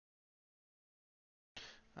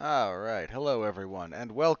Alright, hello everyone,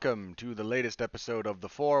 and welcome to the latest episode of the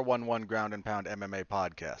 411 Ground and Pound MMA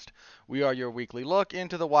podcast. We are your weekly look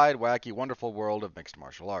into the wide, wacky, wonderful world of mixed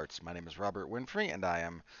martial arts. My name is Robert Winfree, and I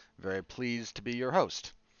am very pleased to be your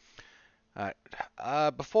host.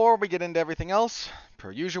 Alright, before we get into everything else, per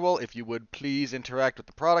usual, if you would please interact with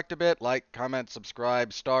the product a bit, like, comment,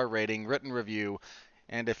 subscribe, star rating, written review,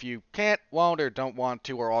 and if you can't, won't, or don't want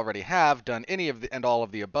to, or already have done any of the and all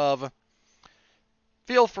of the above,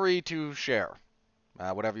 feel free to share.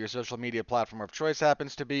 Whatever your social media platform of choice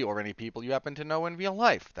happens to be, or any people you happen to know in real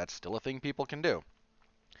life. That's still a thing people can do.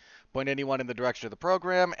 Point anyone in the direction of the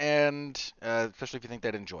program, and especially if you think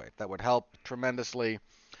they'd enjoy it. That would help tremendously.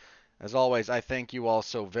 As always, I thank you all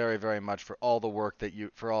so very, very much for all the work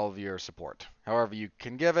for all of your support. However you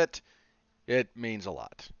can give it, it means a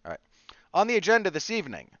lot. All right. On the agenda this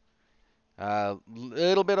evening,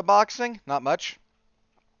 little bit of boxing, not much.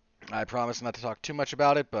 I promise not to talk too much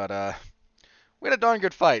about it, but we had a darn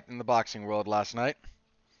good fight in the boxing world last night.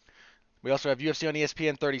 We also have UFC on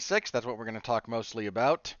ESPN 36. That's what we're going to talk mostly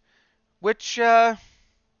about. Which,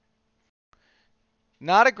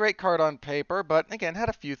 not a great card on paper, but again, had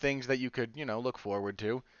a few things that you could, look forward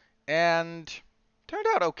to. And turned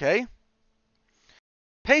out okay.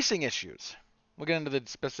 Pacing issues. We'll get into the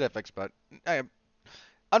specifics, but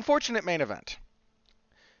unfortunate main event.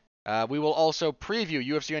 We will also preview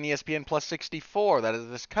UFC on ESPN Plus 64. That is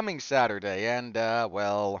this coming Saturday. And,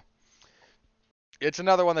 well, it's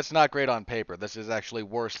another one that's not great on paper. This is actually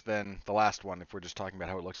worse than the last one if we're just talking about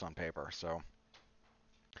how it looks on paper. So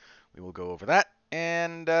we will go over that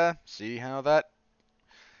and see how that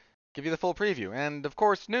give you the full preview. And, of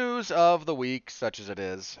course, news of the week, such as it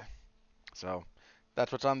is. So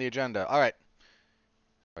that's what's on the agenda. All right.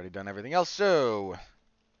 Already done everything else. So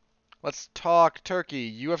let's talk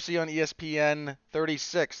Turkey. UFC on ESPN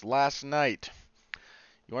 36 last night.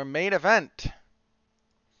 Your main event.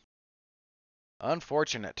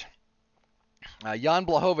 Unfortunate. Jan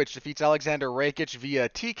Blachowicz defeats Alexander Rakic via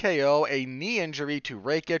TKO, a knee injury to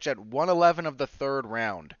Rakic at 111 of the third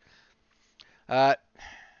round.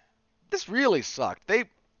 This really sucked.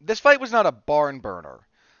 This fight was not a barn burner,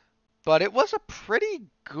 but it was a pretty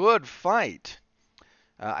good fight.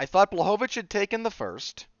 I thought Blachowicz had taken the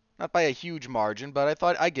first, not by a huge margin, but I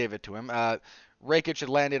thought I gave it to him. Rakic had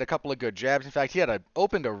landed a couple of good jabs. In fact, he had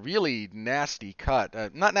opened a really nasty cut.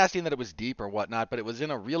 Not nasty in that it was deep or whatnot, but it was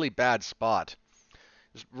in a really bad spot.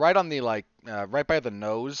 It was right on the right by the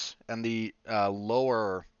nose and the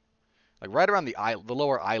lower, like right around the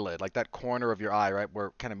lower eyelid, like that corner of your eye, right where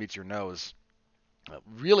it kind of meets your nose.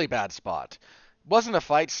 Really bad spot. Wasn't a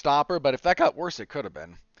fight stopper, but if that got worse, it could have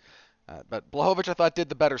been. But Blachowicz, I thought, did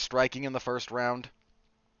the better striking in the first round.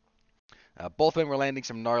 Both of them were landing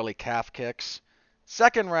some gnarly calf kicks.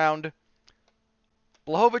 Second round,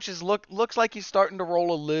 Blachowicz looks like he's starting to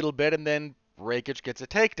roll a little bit, and then Rakic gets a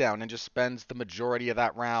takedown and just spends the majority of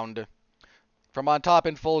that round from on top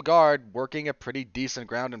in full guard, working a pretty decent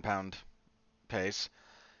ground and pound pace.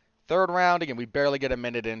 Third round, again, we barely get a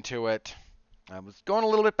minute into it. I was going a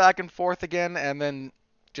little bit back and forth again, and then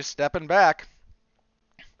just stepping back.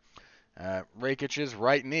 Rakic's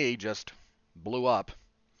right knee just blew up.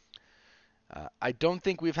 I don't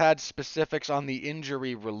think we've had specifics on the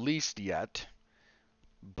injury released yet,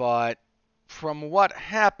 but from what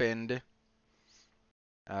happened,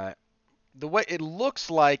 the way it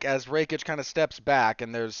looks like as Rakic kind of steps back,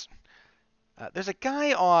 and there's a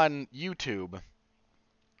guy on YouTube,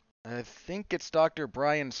 I think it's Dr.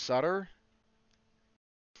 Brian Sutter.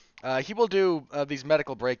 He will do these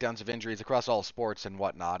medical breakdowns of injuries across all sports and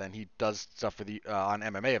whatnot, and he does stuff for on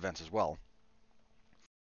MMA events as well.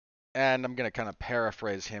 And I'm going to kind of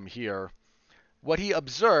paraphrase him here. What he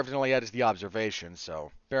observed, and all he had is the observation,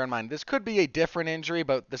 so bear in mind, this could be a different injury,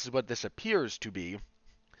 but this is what this appears to be.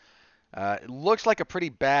 It looks like a pretty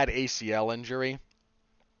bad ACL injury.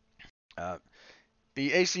 The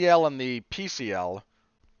ACL and the PCL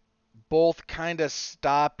both kind of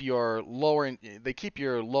stop your they keep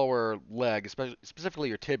your lower leg, specifically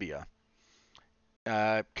your tibia,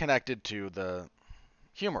 connected to the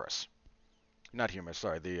humerus. Not humerus,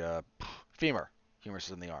 sorry, the femur. Humerus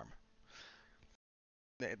is in the arm.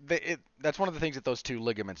 That's one of the things that those two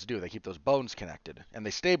ligaments do. They keep those bones connected, and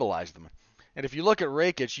they stabilize them. And if you look at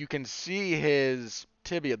Rakic, you can see his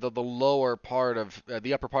tibia, the lower part of,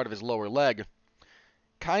 the upper part of his lower leg,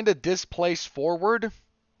 kind of displace forward,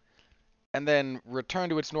 and then return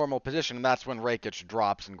to its normal position, and that's when Rakic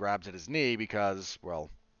drops and grabs at his knee because, well,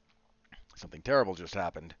 something terrible just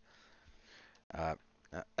happened.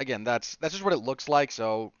 Again, that's just what it looks like,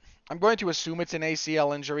 so I'm going to assume it's an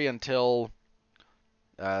ACL injury until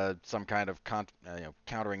some kind of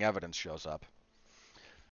countering evidence shows up.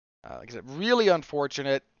 Like I said, really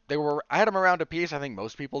unfortunate. I had them around a piece. I think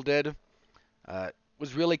most people did.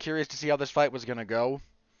 Was really curious to see how this fight was going to go.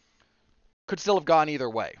 Could still have gone either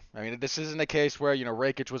way. I mean, this isn't a case where,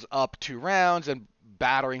 Rakic was up 2 rounds and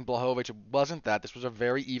battering Blachowicz. It wasn't that. This was a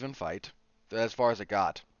very even fight as far as it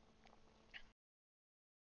got.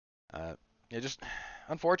 Just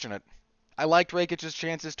unfortunate. I liked Rakic's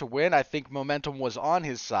chances to win. I think momentum was on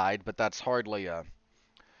his side, but that's hardly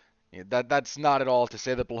that's not at all to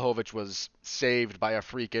say that Blachowicz was saved by a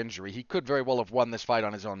freak injury. He could very well have won this fight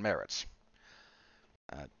on his own merits.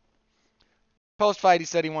 Post-fight, he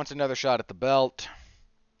said he wants another shot at the belt.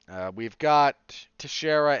 We've got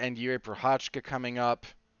Teixeira and Yuri Prochazka coming up.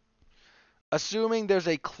 Assuming there's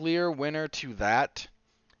a clear winner to that,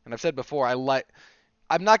 and I've said before,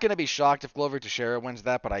 I'm not going to be shocked if Glover Teixeira wins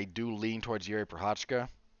that, but I do lean towards Yuri Prochazka.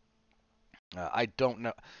 I don't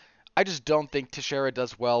know. I just don't think Teixeira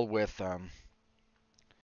does well with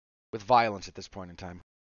violence at this point in time.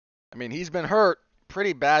 I mean, he's been hurt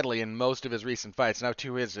pretty badly in most of his recent fights. Now,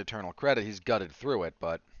 to his eternal credit, he's gutted through it,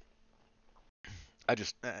 but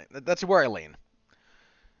that's where I lean.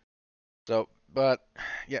 So, but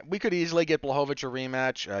yeah, we could easily get Blachowicz a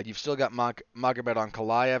rematch. You've still got Magomed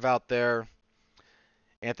Ankalaev out there.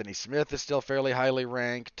 Anthony Smith is still fairly highly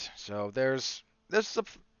ranked. So there's a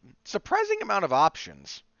surprising amount of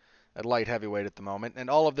options at light heavyweight at the moment, and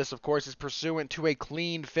all of this, of course, is pursuant to a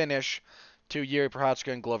clean finish to Yuri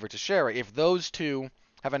Prochazka and Glover Teixeira. If those two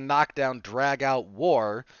have a knockdown, drag-out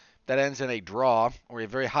war that ends in a draw or a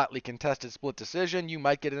very hotly contested split decision, you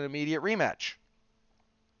might get an immediate rematch.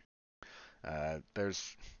 Again,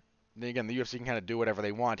 the UFC can kind of do whatever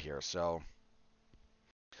they want here, so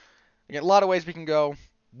again, a lot of ways we can go.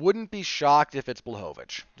 Wouldn't be shocked if it's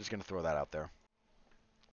Blachowicz. Just going to throw that out there.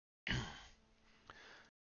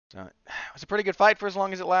 So, it was a pretty good fight for as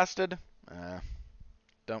long as it lasted.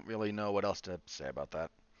 Don't really know what else to say about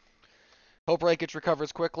that. Hope Rakic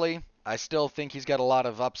recovers quickly. I still think he's got a lot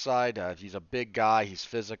of upside. He's a big guy. He's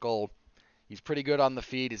physical. He's pretty good on the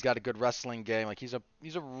feet. He's got a good wrestling game. Like he's a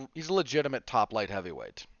legitimate top light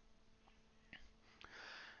heavyweight.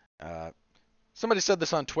 Somebody said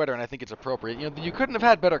this on Twitter, and I think it's appropriate. You couldn't have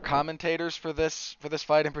had better commentators for this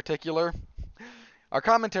fight in particular. Our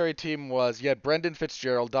commentary team was, you had Brendan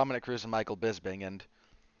Fitzgerald, Dominic Cruz, and Michael Bisping, and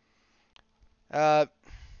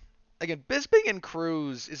again, Bisping and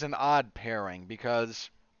Cruz is an odd pairing because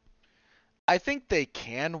I think they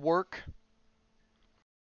can work,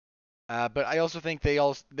 but I also think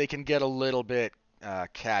they can get a little bit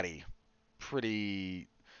catty pretty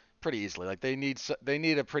easily. Like they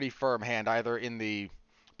need a pretty firm hand either in the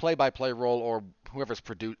play-by-play role or whoever's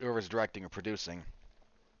directing or producing.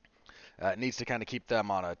 Needs to kind of keep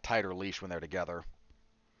them on a tighter leash when they're together.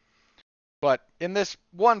 But in this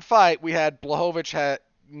one fight, we had Blachowicz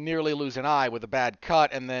nearly lose an eye with a bad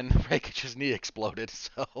cut, and then Rakic's knee exploded.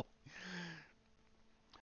 So,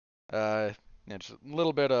 just a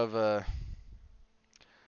little bit of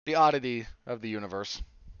the oddity of the universe.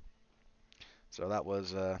 So that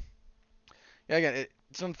was, again,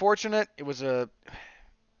 it's unfortunate. It was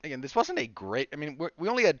again, this wasn't a great. I mean, we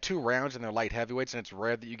only had 2 rounds in their light heavyweights, and it's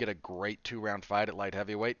rare that you get a great 2-round fight at light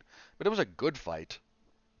heavyweight. But it was a good fight.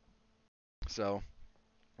 So,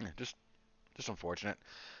 just unfortunate.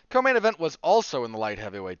 Co-main event was also in the light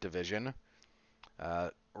heavyweight division.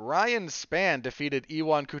 Ryan Spann defeated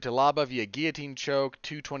Iwan Cutelaba via guillotine choke,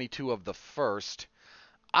 222 of the first.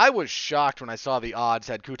 I was shocked when I saw the odds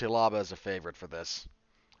had Cutelaba as a favorite for this.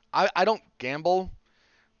 I don't gamble,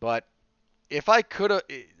 but if I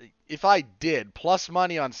did, plus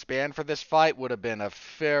money on Spann for this fight would have been a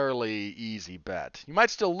fairly easy bet. You might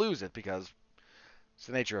still lose it because it's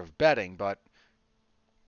the nature of betting, but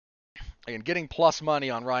again, getting plus money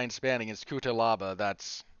on Ryan Spann against Cutelaba,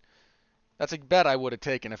 that's a bet I would have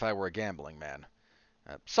taken if I were a gambling man.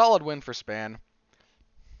 Solid win for Spann.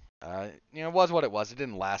 It was what it was. It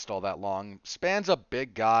didn't last all that long. Spann's a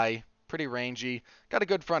big guy, pretty rangy, got a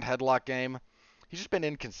good front headlock game. He's just been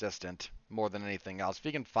inconsistent more than anything else. If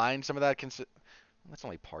he can find some of that that's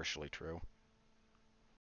only partially true.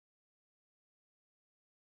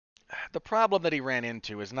 The problem that he ran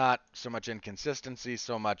into is not so much inconsistency,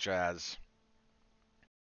 so much as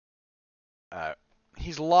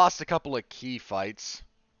he's lost a couple of key fights.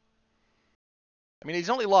 I mean, he's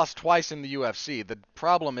only lost twice in the UFC. The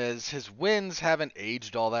problem is his wins haven't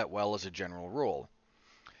aged all that well as a general rule.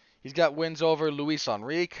 He's got wins over Luis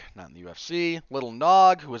Enrique, not in the UFC, Little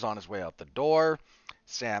Nog, who was on his way out the door,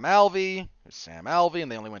 Sam Alvey,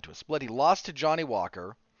 and they only went to a split. He lost to Johnny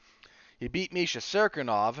Walker. He beat Misha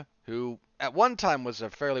Serkinov, who at one time was a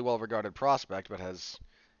fairly well-regarded prospect, but has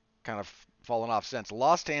kind of fallen off since.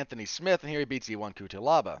 Lost to Anthony Smith, and here he beats Iwan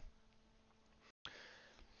Kutelaba.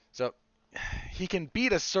 So he can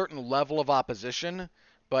beat a certain level of opposition,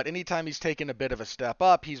 but anytime he's taken a bit of a step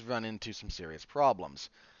up, he's run into some serious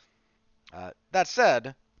problems. That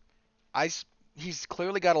said, he's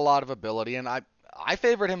clearly got a lot of ability, and I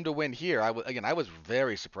favored him to win here. I was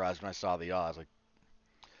very surprised when I saw the odds.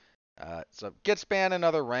 So Gitspan,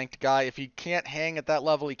 another ranked guy. If he can't hang at that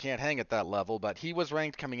level, he can't hang at that level. But he was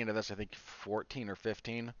ranked coming into this, I think 14 or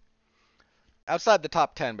 15, outside the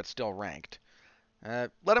top 10, but still ranked.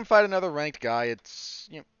 Let him fight another ranked guy.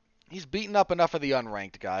 He's beaten up enough of the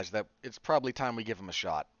unranked guys that it's probably time we give him a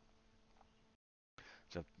shot.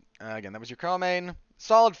 So again, that was your co-main.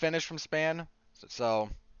 Solid finish from Span. So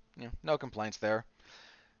no complaints there.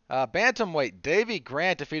 Bantamweight, Davey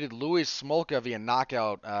Grant defeated Louis Smolka via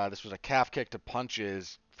knockout. This was a calf kick to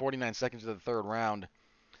punches, 49 seconds of the third round.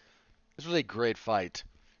 This was a great fight.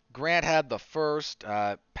 Grant had the first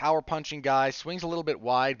power punching guy, swings a little bit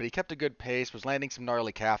wide, but he kept a good pace, was landing some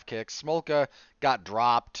gnarly calf kicks. Smolka got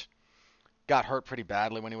dropped, got hurt pretty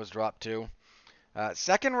badly when he was dropped too.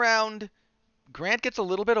 Second round, Grant gets a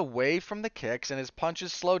little bit away from the kicks, and his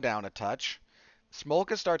punches slow down a touch.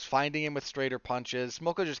 Smolka starts finding him with straighter punches.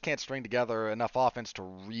 Smolka just can't string together enough offense to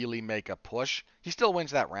really make a push. He still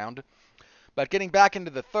wins that round. But getting back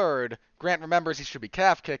into the third, Grant remembers he should be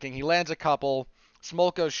calf kicking. He lands a couple.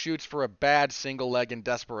 Smolka shoots for a bad single leg in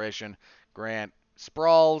desperation. Grant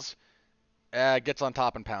sprawls, gets on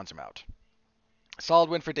top and pounds him out. Solid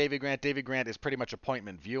win for Davey Grant. Davey Grant is pretty much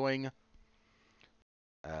appointment viewing.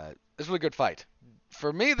 This was a good fight.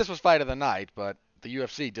 For me, this was fight of the night, but the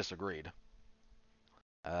UFC disagreed.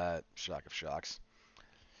 Shock of shocks.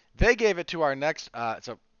 They gave it to our next.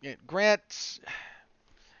 Grant,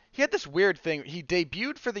 he had this weird thing. He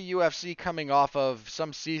debuted for the UFC coming off of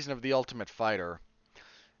some season of The Ultimate Fighter,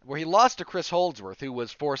 where he lost to Chris Holdsworth, who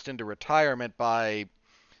was forced into retirement by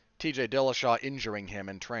TJ Dillashaw injuring him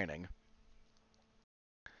in training.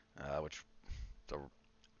 If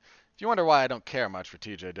you wonder why I don't care much for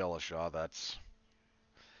TJ Dillashaw,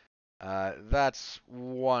 that's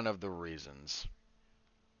one of the reasons.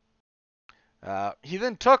 He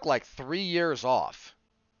then took like 3 years off.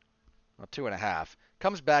 Well, 2.5.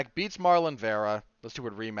 Comes back, beats Marlon Vera. Those two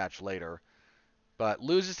would rematch later. But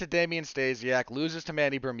loses to Damian Stasiak, loses to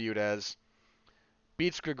Manny Bermudez.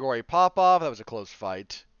 Beats Grigory Popov. That was a close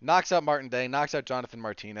fight. Knocks out Martin Day, knocks out Jonathan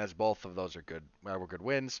Martinez. Both of those were good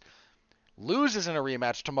wins. Loses in a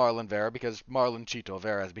rematch to Marlon Vera because Marlon Chito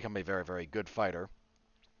Vera has become a very, very good fighter.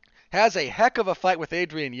 Has a heck of a fight with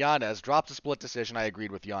Adrian Yanez. Drops a split decision. I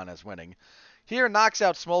agreed with Yanez winning. Here, knocks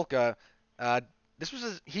out Smolka.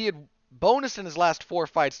 He had bonus in his last 4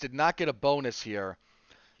 fights. Did not get a bonus here.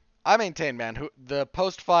 I maintain, man, the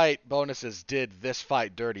post-fight bonuses did this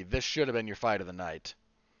fight dirty. This should have been your fight of the night.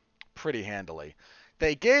 Pretty handily.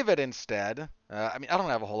 They gave it instead. I don't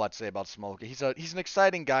have a whole lot to say about Smolka. He's an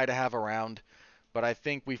exciting guy to have around, but I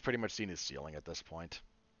think we've pretty much seen his ceiling at this point.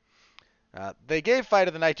 They gave fight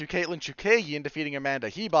of the night to Caitlin Chookagian, defeating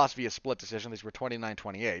Amanda Hebos via split decision. These were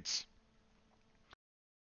 29-28s.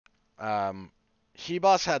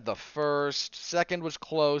 Hebos had the first. Second was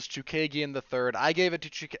close. Chookagian the third. I gave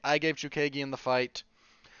Chookagian the fight.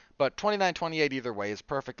 But 29-28 either way is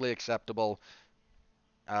perfectly acceptable.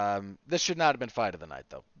 This should not have been fight of the night,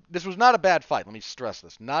 though. This was not a bad fight. Let me stress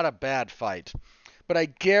this. Not a bad fight. But I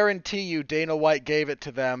guarantee you Dana White gave it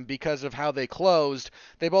to them because of how they closed.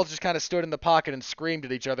 They both just kind of stood in the pocket and screamed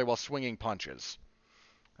at each other while swinging punches.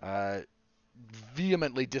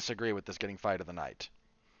 Vehemently disagree with this getting fight of the night.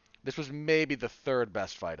 This was maybe the third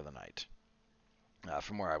best fight of the night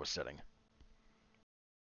from where I was sitting.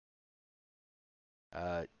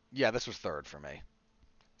 Yeah, this was third for me.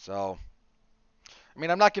 So,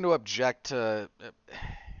 I'm not going to object to...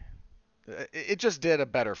 It just did a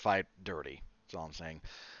better fight dirty. That's all I'm saying.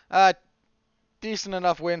 Decent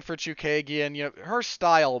enough win for Chookagian. Her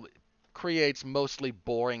style creates mostly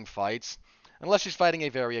boring fights. Unless she's fighting a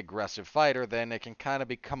very aggressive fighter, then it can kind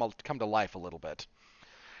of come to life a little bit.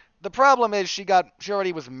 The problem is she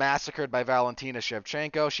already was massacred by Valentina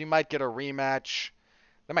Shevchenko. She might get a rematch.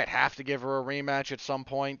 They might have to give her a rematch at some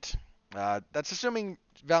point. That's assuming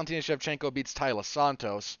Valentina Shevchenko beats Taila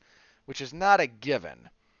Santos, which is not a given.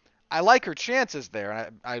 I like her chances there,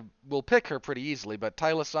 and I will pick her pretty easily, but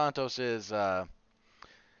Taila Santos is...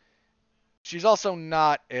 she's also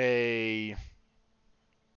not a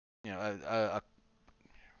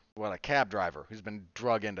cab driver who's been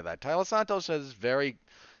drug into that. Taila Santos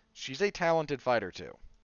she's a talented fighter too.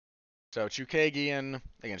 So Chukagian,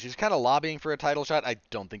 again, she's kind of lobbying for a title shot. I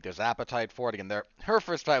don't think there's appetite for it. Again, her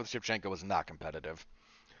first fight with Shevchenko was not competitive,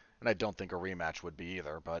 and I don't think a rematch would be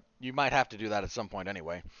either. But you might have to do that at some point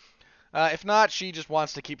anyway. If not, she just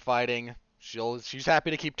wants to keep fighting. She's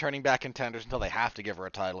happy to keep turning back contenders until they have to give her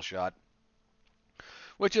a title shot,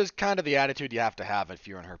 which is kind of the attitude you have to have if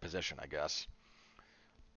you're in her position, I guess.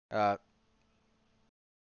 Uh,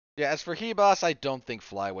 yeah, as for Hebos, I don't think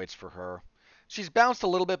flyweight's for her. She's bounced a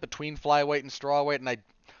little bit between flyweight and strawweight, and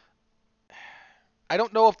I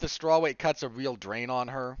don't know if the strawweight cut's a real drain on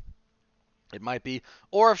her. It might be.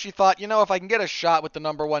 Or if she thought, if I can get a shot with the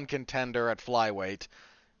number one contender at flyweight,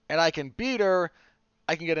 and I can beat her,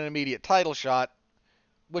 I can get an immediate title shot,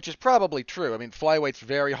 which is probably true. I mean, flyweight's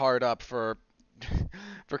very hard up for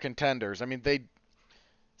for contenders. I mean,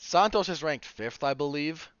 Santos is ranked 5th, I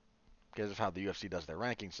believe, because of how the UFC does their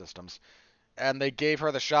ranking systems. And they gave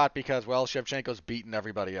her the shot because, well, Shevchenko's beaten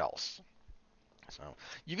everybody else. So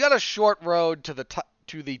you've got a short road to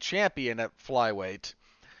the champion at flyweight.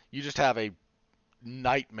 You just have a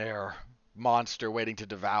nightmare monster waiting to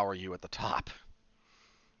devour you at the top.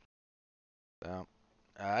 So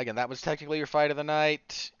again, that was technically your fight of the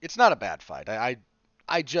night. It's not a bad fight.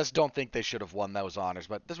 I just don't think they should have won those honors,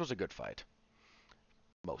 but this was a good fight,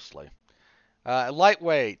 mostly.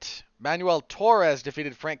 Lightweight, Manuel Torres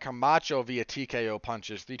defeated Frank Camacho via TKO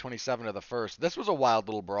punches, 327 to the first. This was a wild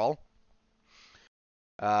little brawl.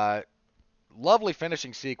 Lovely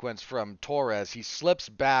finishing sequence from Torres. He slips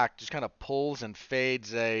back, just kind of pulls and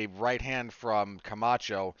fades a right hand from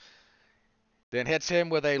Camacho, then hits him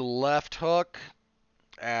with a left hook,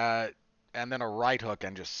 and then a right hook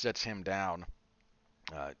and just sits him down.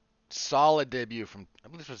 Solid debut from, I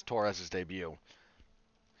believe this was Torres' debut.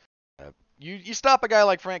 You stop a guy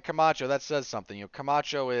like Frank Camacho, that says something.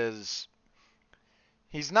 Camacho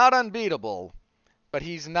he's not unbeatable, but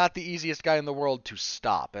he's not the easiest guy in the world to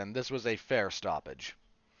stop, and this was a fair stoppage.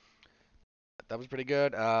 That was pretty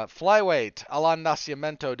good. Flyweight, Alan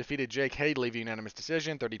Nascimento defeated Jake Hadley via unanimous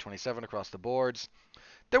decision, 30-27 across the boards.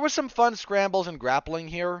 There was some fun scrambles and grappling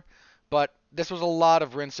here, but this was a lot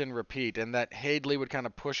of rinse and repeat, and that Hadley would kind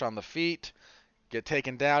of push on the feet, get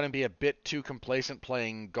taken down, and be a bit too complacent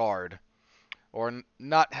playing guard, or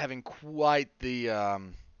not having quite the...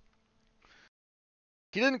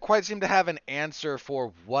 He didn't quite seem to have an answer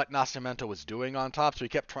for what Nascimento was doing on top, so he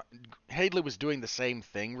kept Hadley was doing the same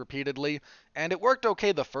thing repeatedly, and it worked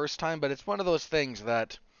okay the first time, but it's one of those things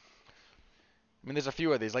that, I mean, there's a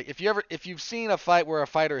few of these. Like if you've seen a fight where a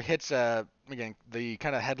fighter hits the kind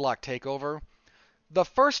of headlock takeover, the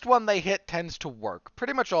first one they hit tends to work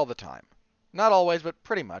pretty much all the time. Not always, but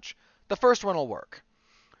pretty much. The first one will work.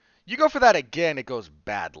 You go for that again, it goes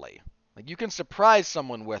badly. Like you can surprise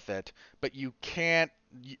someone with it, but you can't.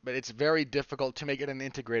 But it's very difficult to make it an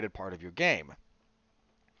integrated part of your game.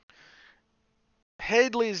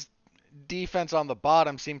 Hadley's defense on the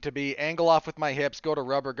bottom seemed to be angle off with my hips, go to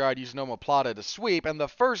rubber guard, use an omoplata to sweep, and the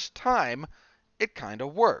first time, it kind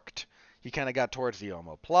of worked. He kind of got towards the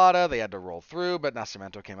omoplata, they had to roll through, but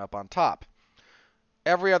Nascimento came up on top.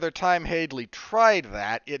 Every other time Hadley tried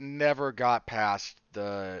that, it never got past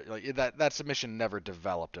that submission never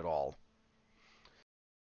developed at all.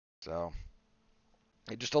 So,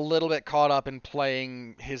 just a little bit caught up in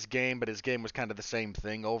playing his game, but his game was kind of the same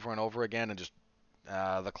thing over and over again, and just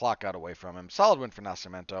the clock got away from him. Solid win for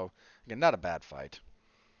Nascimento. Again, not a bad fight.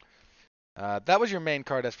 That was your main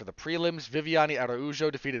card. As for the prelims, Viviane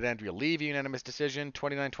Araújo defeated Andrea Lee via unanimous decision,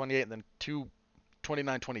 29-28, and then two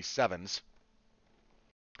 29-27s.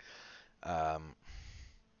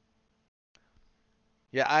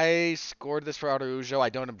 Yeah, I scored this for Araujo. I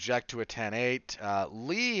don't object to a 10-8.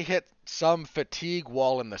 Lee hit some fatigue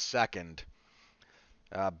wall in the second.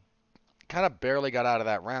 Kind of barely got out of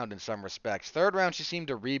that round in some respects. Third round, she seemed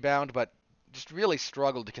to rebound, but just really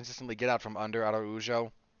struggled to consistently get out from under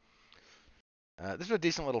Araujo. This was a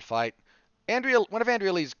decent little fight. One of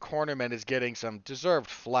Andrea Lee's cornermen is getting some deserved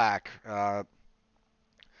flack.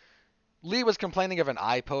 Lee was complaining of an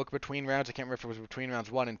eye poke between rounds. I can't remember if it was between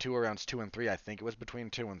rounds 1 and 2 or rounds 2 and 3. I think it was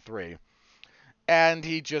between 2 and 3. And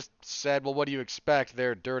he just said, well, what do you expect?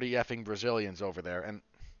 They're dirty effing Brazilians over there. And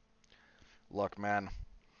look, man,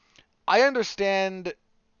 I understand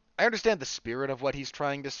the spirit of what he's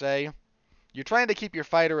trying to say. You're trying to keep your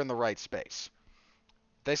fighter in the right space.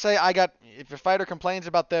 They say if a fighter complains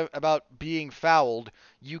about being fouled,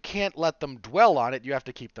 you can't let them dwell on it. You have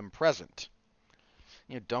to keep them present.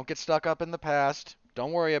 Don't get stuck up in the past.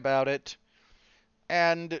 Don't worry about it.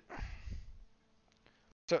 And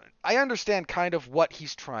so I understand kind of what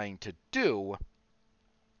he's trying to do.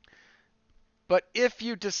 But if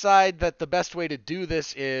you decide that the best way to do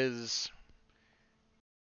this is,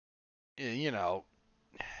 you know,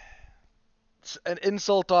 an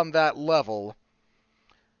insult on that level,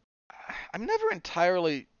 I'm never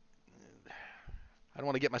entirely. I don't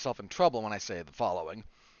want to get myself in trouble when I say the following.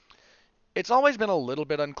 It's always been a little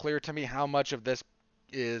bit unclear to me how much of this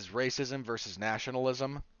is racism versus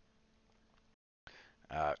nationalism.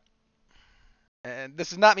 Uh, and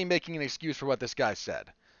this is not me making an excuse for what this guy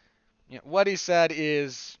said. What he said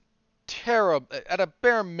is terrible, at a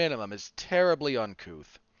bare minimum, is terribly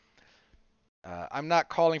uncouth. I'm not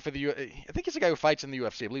calling for I think he's the guy who fights in the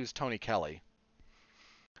UFC. I believe it's Tony Kelly.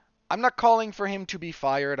 I'm not calling for him to be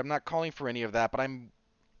fired. I'm not calling for any of that, but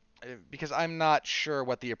because I'm not sure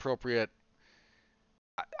what the appropriate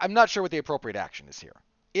action is here.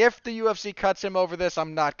 If the UFC cuts him over this,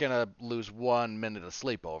 I'm not gonna lose 1 minute of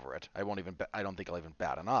sleep over it. I don't think I'll even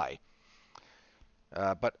bat an eye.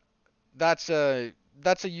 But that's a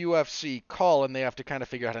UFC call, and they have to kind of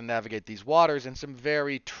figure out how to navigate these waters in some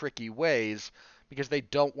very tricky ways because they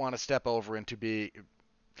don't want to step over into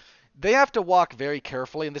They have to walk very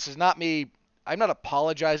carefully, and this is not me. I'm not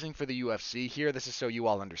apologizing for the UFC here. This is so you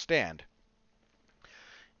all understand.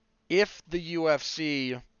 If the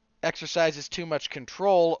UFC exercises too much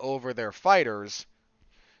control over their fighters,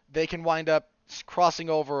 they can wind up crossing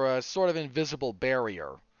over a sort of invisible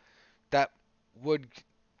barrier that would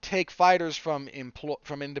take fighters from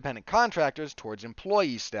independent contractors towards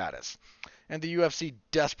employee status. And the UFC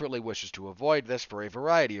desperately wishes to avoid this for a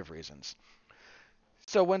variety of reasons.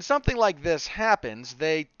 So when something like this happens,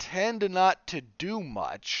 they tend not to do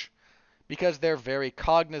much because they're very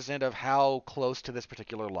cognizant of how close to this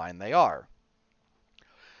particular line they are.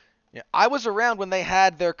 I was around when they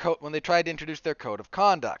had when they tried to introduce their code of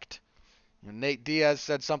conduct. Nate Diaz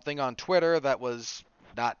said something on Twitter that was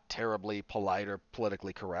not terribly polite or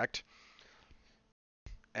politically correct.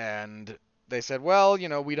 And they said, well,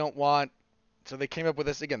 we don't want. So they came up with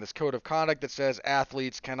this code of conduct that says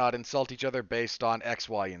athletes cannot insult each other based on X,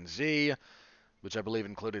 Y, and Z, which I believe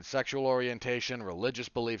included sexual orientation, religious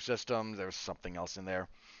belief systems. There was something else in there.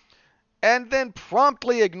 And then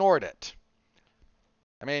promptly ignored it.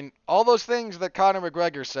 I mean, all those things that Conor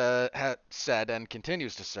McGregor said and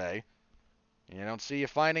continues to say, you don't see you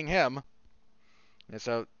finding him. And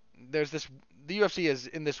so there's this. The UFC is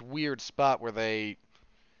in this weird spot where they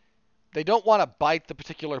don't want to bite the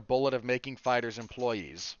particular bullet of making fighters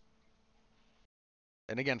employees.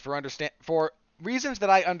 And again, for reasons that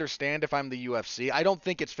I understand if I'm the UFC, I don't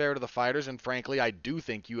think it's fair to the fighters, and frankly, I do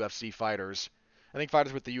think I think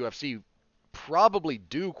fighters with the UFC probably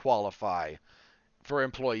do qualify for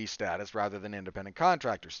employee status rather than independent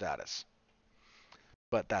contractor status.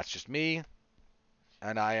 But that's just me,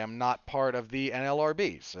 and I am not part of the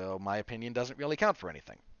NLRB, so my opinion doesn't really count for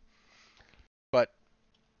anything. But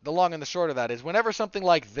the long and the short of that is whenever something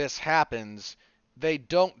like this happens, they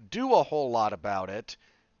don't do a whole lot about it,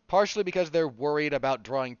 partially because they're worried about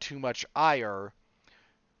drawing too much ire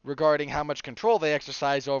regarding how much control they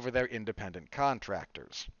exercise over their independent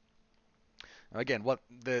contractors. Again, what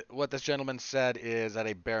this gentleman said is at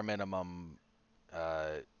a bare minimum,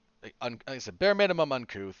 bare minimum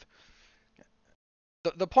uncouth.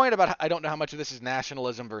 The point about I don't know how much of this is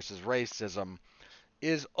nationalism versus racism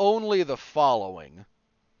is only the following.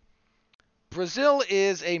 Brazil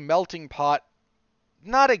is a melting pot,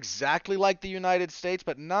 not exactly like the United States,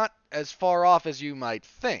 but not as far off as you might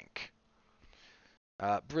think.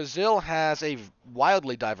 Brazil has a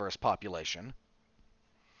wildly diverse population,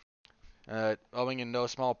 owing in no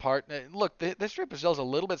small part. Look, the history of Brazil is a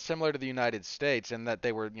little bit similar to the United States in that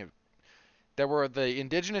there were the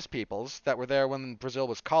indigenous peoples that were there when Brazil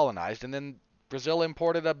was colonized, and then Brazil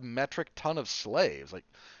imported a metric ton of slaves.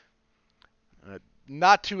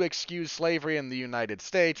 Not to excuse slavery in the United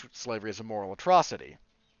States, slavery is a moral atrocity.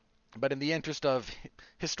 But in the interest of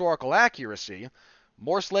historical accuracy,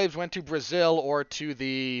 more slaves went to Brazil or to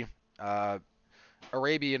the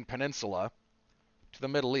Arabian Peninsula, to the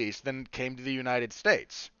Middle East, than came to the United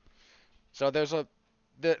States. So there's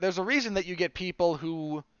a reason that you get people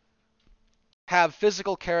who have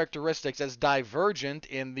physical characteristics as divergent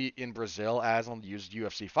in Brazil as I'll use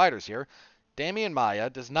UFC fighters here. Damian Maia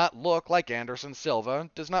does not look like Anderson Silva,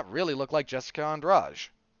 does not really look like Jessica Andrade.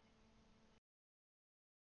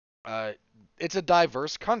 It's a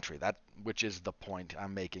diverse country, which is the point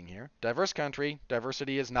I'm making here. Diverse country,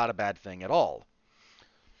 diversity is not a bad thing at all.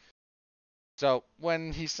 So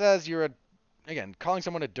when he says again, calling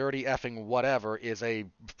someone a dirty effing whatever is a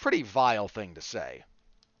pretty vile thing to say.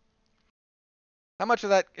 How much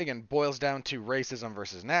of that, again, boils down to racism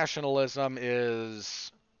versus nationalism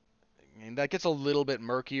is mean, that gets a little bit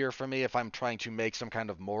murkier for me if I'm trying to make some kind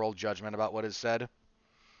of moral judgment about what is said.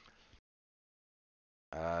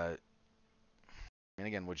 And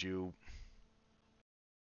again, would you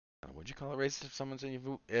call it racist if someone said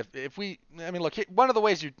if we I mean look, one of the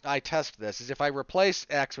ways I test this is if I replace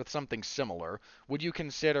X with something similar, would you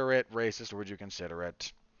consider it racist or would you consider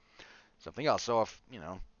it something else? So if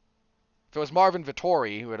it was Marvin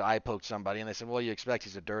Vittori who had eye poked somebody and they said, well, you expect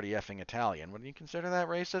he's a dirty effing Italian, wouldn't you consider that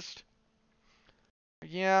racist?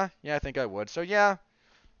 Yeah, I think I would. So yeah,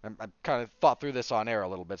 I kind of thought through this on air a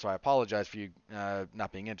little bit, so I apologize for you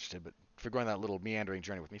not being interested, but for going that little meandering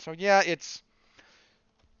journey with me. So yeah, it's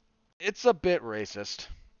a bit racist.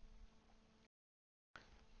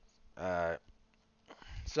 Uh,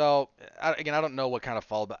 so again, I don't know what kind of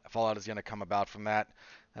fallout is going to come about from that.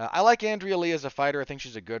 I like Andrea Lee as a fighter. I think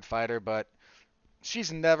she's a good fighter, but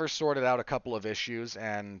she's never sorted out a couple of issues.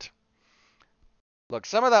 And look,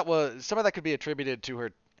 some of that could be attributed to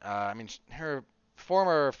her. I mean, her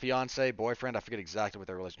former fiance, boyfriend, I forget exactly what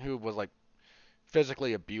their relation, who was like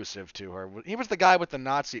physically abusive to her. He was the guy with the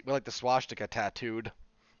Nazi, with like the swastika tattooed.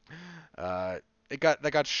 Uh,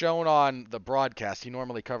 that got shown on the broadcast. He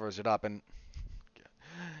normally covers it up, and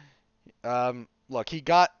look, he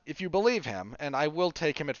got, if you believe him, and I will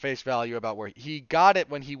take him at face value about where he got it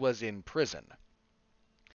when he was in prison.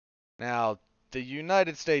 Now, the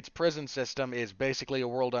United States prison system is basically a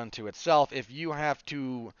world unto itself. If you have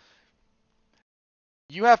to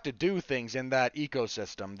do things in that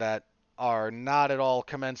ecosystem that are not at all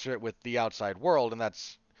commensurate with the outside world, and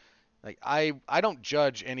that's like I don't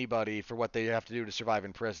judge anybody for what they have to do to survive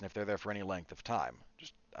in prison if they're there for any length of time.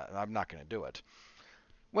 I'm not going to do it.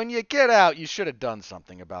 When you get out, you should have done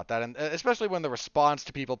something about that, and especially when the response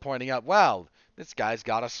to people pointing out, "Wow, this guy's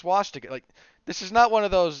got a swastika." Like, this is not one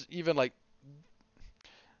of those even like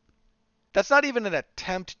that's not even an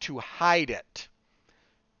attempt to hide it.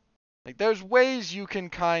 Like, there's ways you can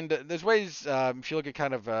there's ways if you look at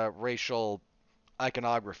kind of racial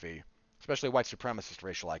iconography, especially white supremacist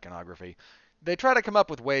racial iconography, they try to come up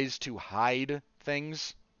with ways to hide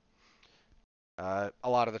things. A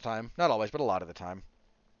lot of the time, not always, but a lot of the time.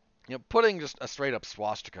 Putting just a straight up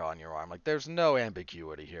swastika on your arm, like there's no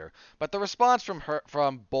ambiguity here. But the response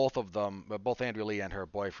from both of them, both Andrew Lee and her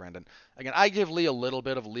boyfriend, and again, I give Lee a little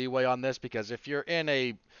bit of leeway on this because if you're in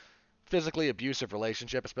a physically abusive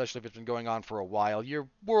relationship, especially if it's been going on for a while, your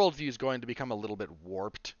worldview is going to become a little bit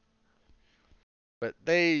warped. But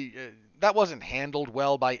that wasn't handled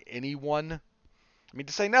well by anyone. I mean,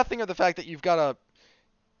 to say nothing of the fact that you've got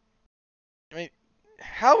I mean,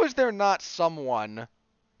 how is there not someone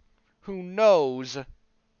who knows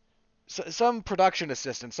some production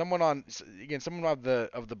assistant, someone of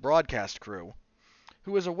the broadcast crew,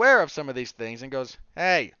 who is aware of some of these things and goes,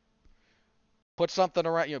 "Hey, put something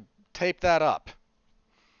around, tape that up."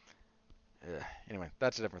 Anyway,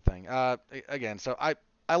 that's a different thing. Again, so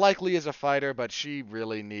I like Lee as a fighter, but she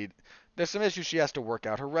really there's some issues she has to work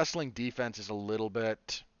out. Her wrestling defense is a little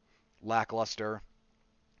bit lackluster.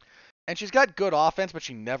 And she's got good offense, but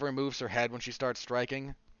she never moves her head when she starts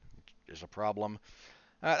striking. Is a problem.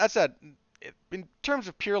 That said, in terms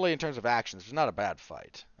of action, this is not a bad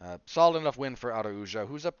fight. Solid enough win for Araujo,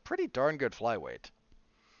 who's a pretty darn good flyweight.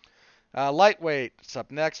 Lightweight's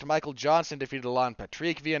up next. Michael Johnson defeated Alan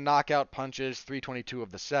Patrick via knockout punches, 3:22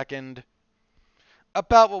 of the second.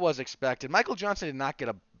 About what was expected. Michael Johnson did not get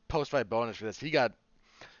a post-fight bonus for this. He got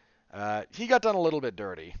done a little bit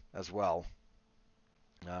dirty as well.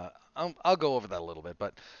 I'll go over that a little bit,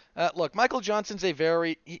 but look, Michael Johnson's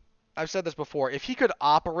I've said this before. If he could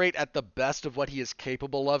operate at the best of what he is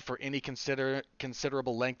capable of for any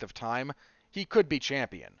considerable length of time, he could be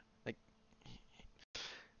champion. Like,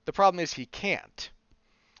 the problem is he can't.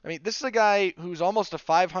 I mean, this is a guy who's almost a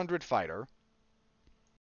 500 fighter,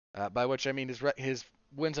 by which I mean his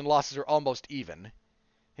wins and losses are almost even.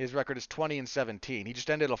 His record is 20-17. He just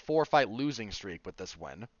ended a 4-fight losing streak with this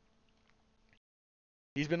win.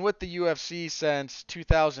 He's been with the UFC since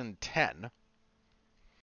 2010.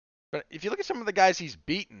 But if you look at some of the guys he's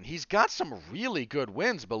beaten, he's got some really good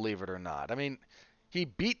wins, believe it or not. I mean, he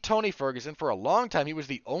beat Tony Ferguson for a long time. He was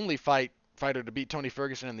the only fighter to beat Tony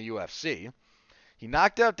Ferguson in the UFC. He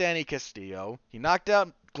knocked out Danny Castillo. He knocked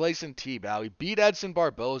out Gleison Tibau. He beat Edson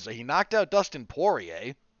Barboza. He knocked out Dustin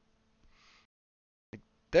Poirier.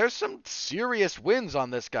 There's some serious wins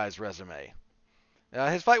on this guy's resume.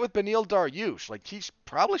 His fight with Beneil Dariush, like, he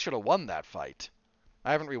probably should have won that fight.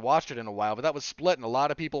 I haven't rewatched it in a while, but that was split, and a lot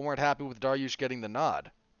of people weren't happy with Dariush getting the nod.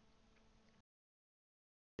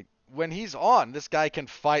 When he's on, this guy can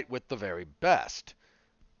fight with the very best.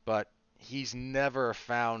 But he's never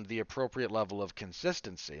found the appropriate level of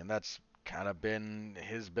consistency, and that's kind of been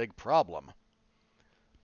his big problem.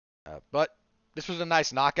 But this was a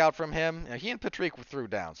nice knockout from him. He and Patrick were threw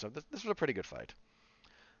down, so this was a pretty good fight.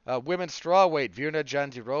 Women's strawweight, Virna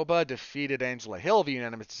Jandiroba defeated Angela Hill via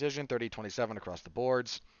unanimous decision, 30-27 across the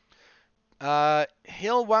boards.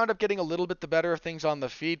 Hill wound up getting a little bit the better of things on the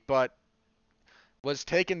feet, but was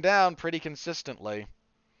taken down pretty consistently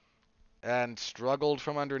and struggled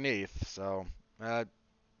from underneath. So,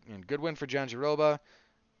 good win for Jandiroba.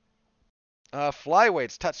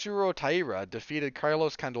 Flyweights, Tatsuro Taira defeated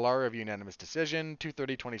Carlos Candelario via unanimous decision,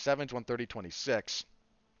 230-27 to 130-26.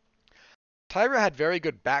 Taira had very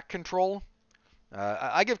good back control.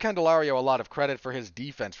 I give Candelario a lot of credit for his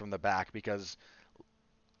defense from the back because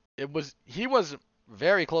he was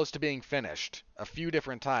very close to being finished a few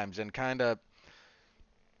different times and kind of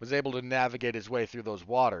was able to navigate his way through those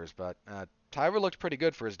waters. But Taira looked pretty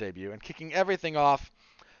good for his debut, and kicking everything off,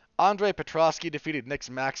 Andre Petrosky defeated Nick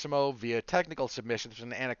Maximo via technical submission with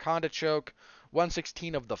an anaconda choke,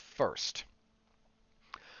 116 of the first.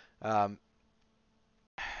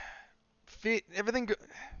 Everything.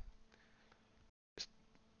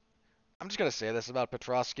 I'm just gonna say this about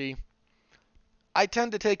Petrosky. I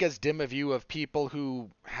tend to take as dim a view of people who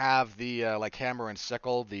have the like hammer and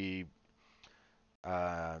sickle,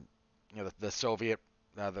 uh, the Soviet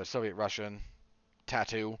Russian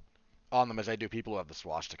tattoo on them as I do people who have the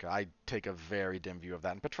swastika. I take a very dim view of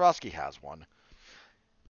that, and Petrosky has one.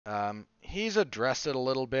 He's addressed it a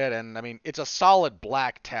little bit, and I mean it's a solid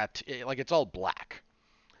black tattoo, like it's all black.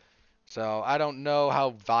 So I don't know how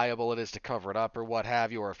viable it is to cover it up or what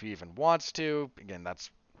have you, or if he even wants to. Again,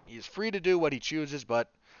 he's free to do what he chooses,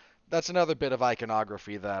 but that's another bit of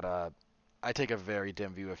iconography that I take a very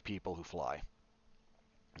dim view of people who fly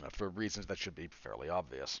for reasons that should be fairly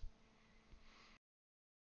obvious.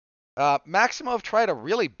 Maximov tried a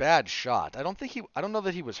really bad shot. I don't know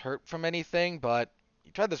that he was hurt from anything, but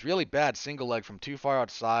he tried this really bad single leg from too far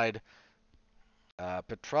outside.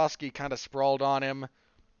 Petrosky kind of sprawled on him.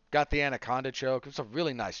 Got the anaconda choke. It was a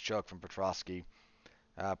really nice choke from Petrosky.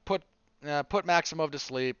 Put Maximov to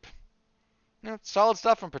sleep. Solid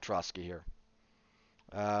stuff from Petrosky here.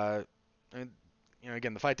 And,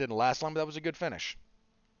 again, the fight didn't last long, but that was a good finish.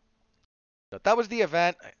 But that was the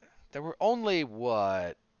event. There were only,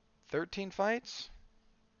 13 fights?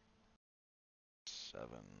 7.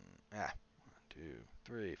 1, 2,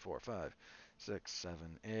 3, 4, 5, 6, 7,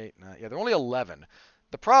 8, 9. Yeah, there were only 11.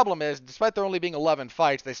 The problem is, despite there only being 11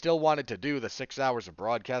 fights, they still wanted to do the 6 hours of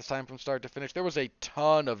broadcast time from start to finish. There was a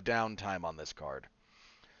ton of downtime on this card.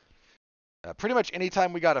 Pretty much any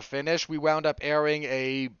time we got a finish, we wound up airing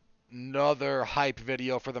another hype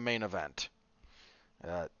video for the main event.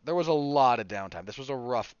 There was a lot of downtime. This was a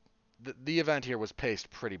rough... The event here was paced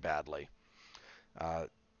pretty badly.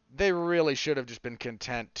 They really should have just been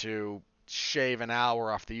content to shave an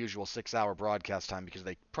hour off the usual 6-hour broadcast time because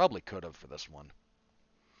they probably could have for this one.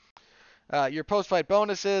 Your post-fight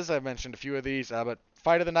bonuses, I mentioned a few of these, but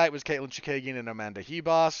fight of the night was Caitlin Chikagian and Amanda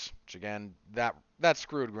Hebos, which again, that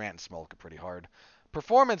screwed Grant and Smolka pretty hard.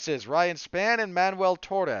 Performances, Ryan Spann and Manuel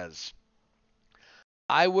Torres.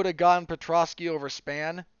 I would have gone Petrosky over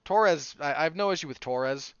Spann. Torres, I have no issue with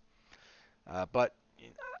Torres, but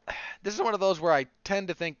this is one of those where I tend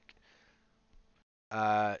to think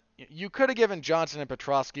you could have given Johnson and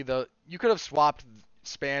Petrosky you could have swapped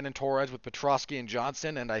Spann and Torres with Petrosky and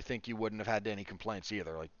Johnson, and I think you wouldn't have had any complaints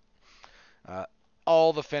either. Like,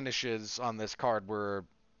 all the finishes on this card were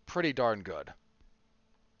pretty darn good.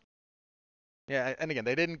 Yeah, and again,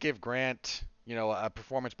 they didn't give Grant, a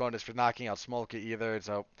performance bonus for knocking out Smolka either,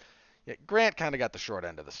 so yeah, Grant kind of got the short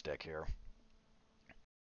end of the stick here.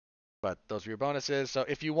 But those are your bonuses. So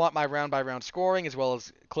if you want my round-by-round scoring, as well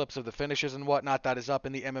as clips of the finishes and whatnot, that is up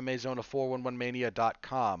in the MMA Zone of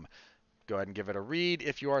 411mania.com. Go ahead and give it a read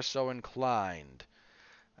if you are so inclined.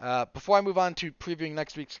 Before I move on to previewing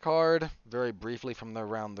next week's card, very briefly from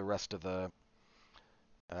around the rest of the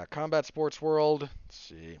combat sports world. Let's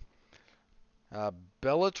see.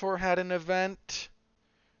 Bellator had an event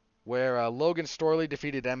where Logan Storley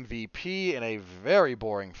defeated MVP in a very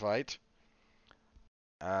boring fight.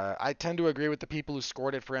 I tend to agree with the people who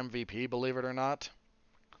scored it for MVP, believe it or not.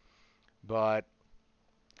 But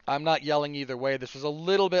I'm not yelling either way. This was a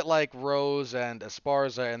little bit like Rose and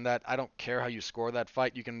Esparza in that I don't care how you score that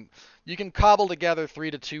fight. You can cobble together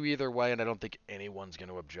 3-2 either way, and I don't think anyone's going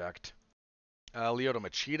to object. Lyoto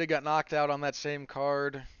Machida got knocked out on that same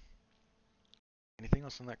card. Anything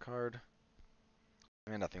else on that card?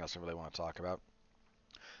 Nothing else I really want to talk about.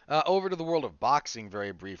 Over to the world of boxing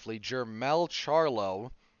very briefly. Jermell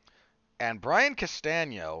Charlo and Brian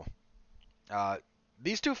Castano Uh,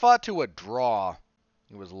 these two fought to a draw.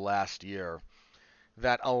 It was last year.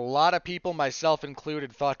 That a lot of people, myself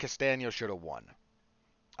included, thought Castano should have won.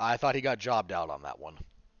 I thought he got jobbed out on that one.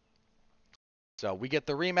 So we get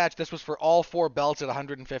the rematch. This was for all four belts at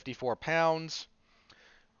 154 pounds.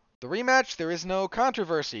 The rematch, there is no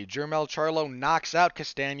controversy. Jermell Charlo knocks out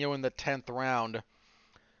Castano in the 10th round.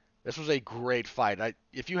 This was a great fight.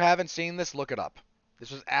 If you haven't seen this, look it up.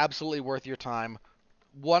 This was absolutely worth your time.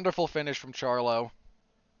 Wonderful finish from Charlo.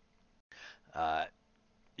 Uh,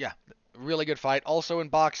 yeah, really good fight. Also in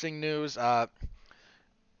boxing news,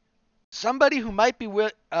 somebody who might be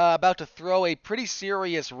about to throw a pretty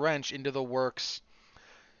serious wrench into the works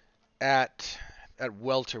at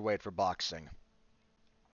welterweight for boxing.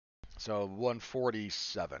 So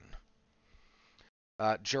 147.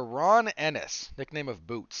 Jaron Ennis, nickname of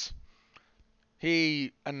Boots.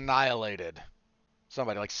 He annihilated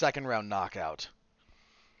somebody, like second round knockout.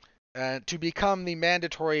 And to become the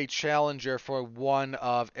mandatory challenger for one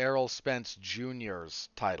of Errol Spence Jr.'s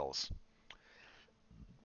titles.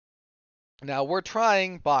 Now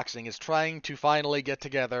boxing is trying to finally get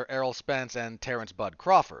together Errol Spence and Terrence Bud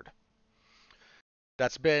Crawford.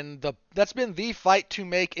 That's been the fight to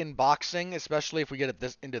make in boxing, especially if we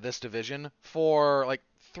get into this division, for like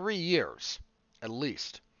 3 years at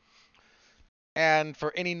least. And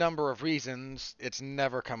for any number of reasons, it's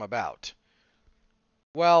never come about.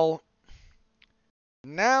 Well,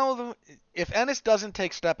 now if Ennis doesn't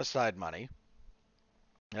take step aside money,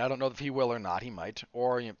 and I don't know if he will or not, he might,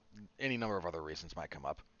 or any number of other reasons might come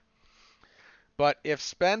up. But if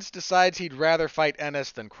Spence decides he'd rather fight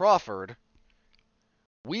Ennis than Crawford,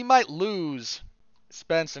 we might lose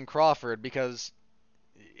Spence and Crawford, because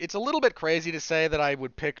it's a little bit crazy to say that I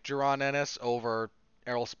would pick Jaron Ennis over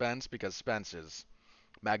Errol Spence because Spence is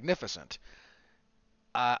magnificent.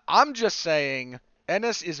 I'm just saying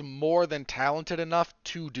Ennis is more than talented enough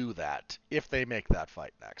to do that if they make that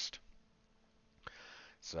fight next.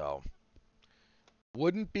 So,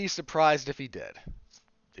 wouldn't be surprised if he did.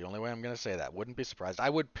 The only way I'm going to say that. Wouldn't be surprised.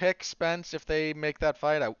 I would pick Spence if they make that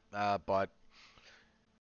fight, but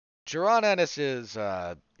Jaron Ennis is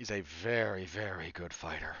a very, very good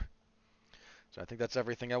fighter. So I think that's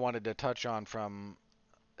everything I wanted to touch on from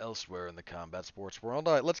elsewhere in the combat sports world.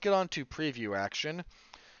 All right, let's get on to preview action.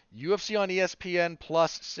 UFC on ESPN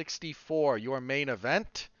Plus 64. Your main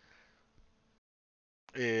event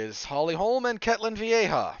is Holly Holm and Ketlin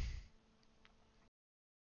Vieja.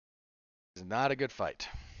 It's not a good fight.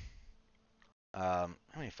 How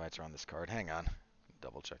many fights are on this card? Hang on.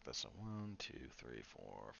 Double check this. 1, 2, 3,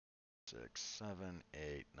 4, 6, 7,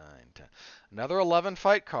 8, 9, 10. Another 11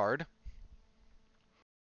 fight card.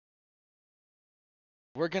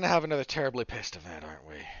 We're going to have another terribly pissed event, aren't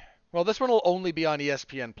we? Well, this one will only be on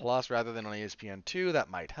ESPN Plus rather than on ESPN 2. That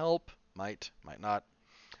might help. Might not.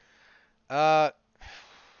 As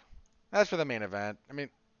for the main event, I mean,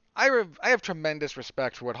 I have tremendous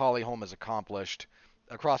respect for what Holly Holm has accomplished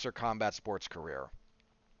across her combat sports career.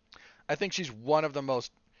 I think she's one of the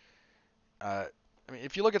most. I mean,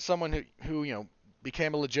 if you look at someone who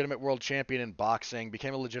became a legitimate world champion in boxing,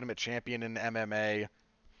 became a legitimate champion in MMA.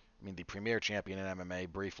 I mean, the premier champion in MMA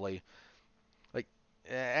briefly. Like,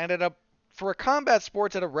 ended up for a combat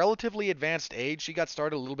sports at a relatively advanced age. She got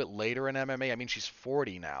started a little bit later in MMA. I mean, she's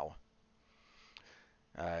 40 now.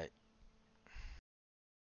 I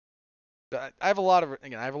have a lot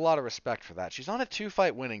of respect for that. She's on a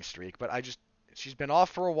 2-fight winning streak, but she's been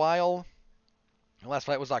off for a while. The last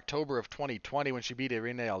fight was October of 2020 when she beat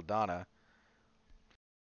Irene Aldana. What's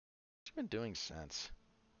she been doing since?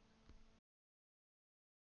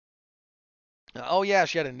 Oh yeah,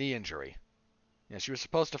 she had a knee injury. Yeah, she was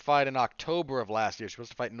supposed to fight in October of last year. She was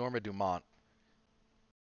supposed to fight Norma Dumont.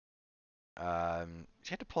 She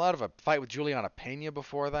had to pull out of a fight with Juliana Pena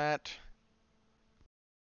before that.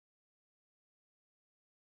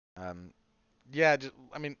 Yeah,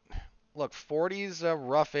 I mean, look, 40's a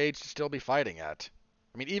rough age to still be fighting at.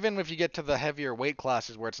 I mean, even if you get to the heavier weight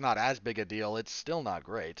classes where it's not as big a deal, it's still not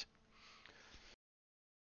great.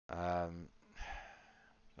 So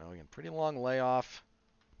again, pretty long layoff.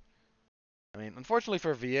 I mean, unfortunately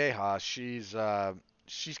for Vieja, she's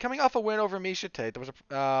coming off a win over Miesha Tate.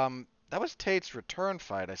 That was Tate's return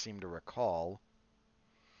fight, I seem to recall.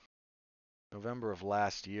 November of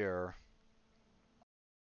last year.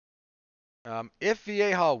 If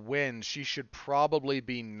Vieja wins, she should probably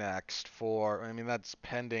be next for. I mean, that's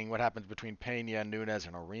pending what happens between Pena and Nunes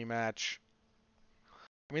in a rematch.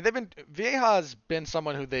 I mean, Vieja's been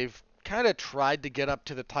someone who they've kind of tried to get up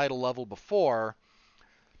to the title level before.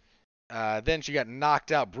 Then she got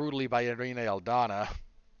knocked out brutally by Irene Aldana.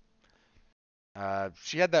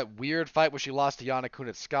 She had that weird fight where she lost to Yana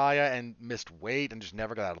Kunitskaya and missed weight and just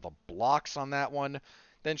never got out of the blocks on that one.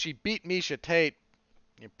 Then she beat Misha Tate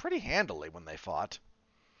pretty handily when they fought.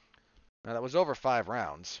 Now, that was over 5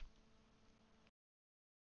 rounds.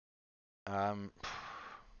 Um,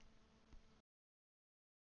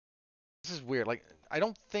 this is weird. Like, I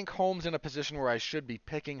don't think Holmes in a position where I should be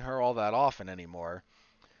picking her all that often anymore.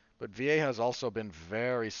 But Vieja has also been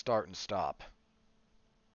very start and stop.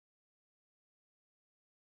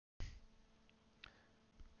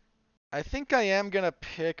 I think I am going to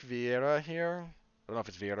pick Vieira here. I don't know if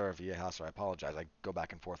it's Vieira or Vieja, so I apologize. I go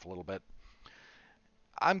back and forth a little bit.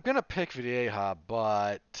 I'm going to pick Vieja,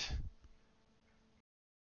 but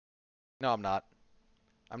no, I'm not.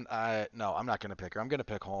 No, I'm not going to pick her. I'm going to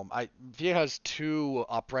pick Holm. Vieja's too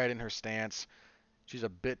upright in her stance. She's a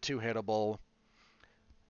bit too hittable.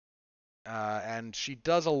 And she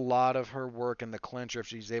does a lot of her work in the clincher if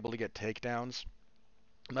she's able to get takedowns.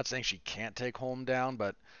 I'm not saying she can't take Holm down,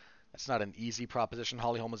 but that's not an easy proposition.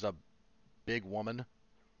 Holly Holm is a big woman.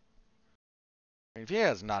 I mean,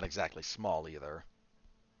 Vieja's not exactly small either.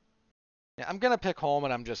 Yeah, I'm going to pick Holm,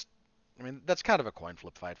 and I mean, that's kind of a coin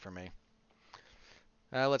flip fight for me.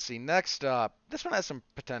 Let's see. Next up, this one has some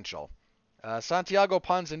potential. Santiago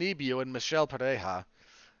Ponzinibbio and Michelle Pereira.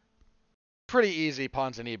 Pretty easy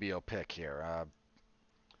Ponzinibbio pick here. I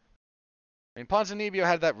mean, Ponzinibbio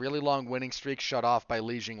had that really long winning streak shut off by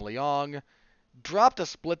Li Jingliang. Dropped a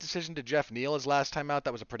split decision to Jeff Neal his last time out.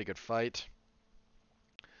 That was a pretty good fight.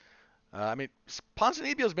 I mean,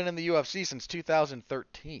 Ponzinibbio's been in the UFC since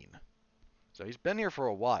 2013. So he's been here for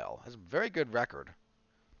a while. Has a very good record.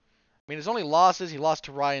 I mean, his only losses, he lost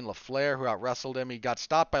to Ryan LaFleur, who out-wrestled him. He got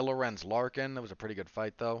stopped by Lorenz Larkin. That was a pretty good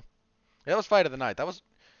fight, though. Yeah, that was fight of the night. That was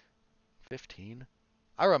 15?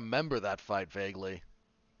 I remember that fight vaguely.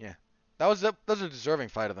 Yeah. That was a deserving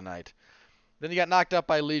fight of the night. Then he got knocked up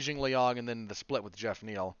by Li Jingliang, and then the split with Jeff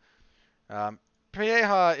Neal.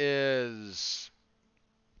 Pereja is...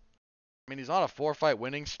 I mean, he's on a 4-fight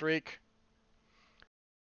winning streak.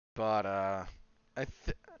 But, I,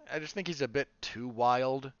 I just think he's a bit too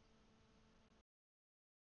wild.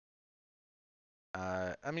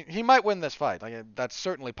 I mean, he might win this fight. Like, that's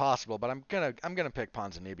certainly possible, but I'm gonna pick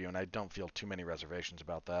Ponzinibbio, and I don't feel too many reservations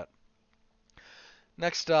about that.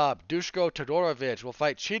 Next up, Dushko Todorovic will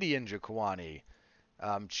fight Chidi Njokuani.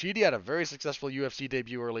 Chidi had a very successful UFC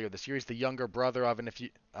debut earlier this year. He's the younger brother of, and if you,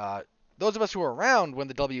 those of us who were around when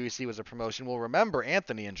the WEC was a promotion will remember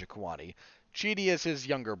Anthony Njokuani. Chidi is his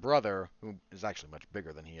younger brother, who is actually much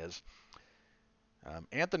bigger than he is.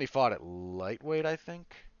 Anthony fought at lightweight, I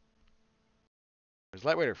think. It was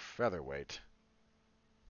lightweight or featherweight.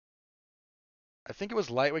 I think it was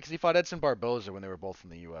lightweight because he fought Edson Barboza when they were both in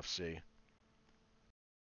the UFC.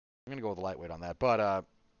 I'm gonna go with lightweight on that, but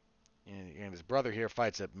and his brother here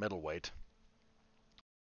fights at middleweight.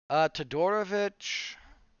 Todorovic,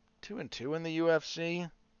 2-2 in the UFC.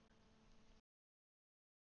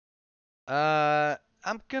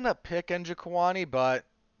 I'm gonna pick Njokuani, but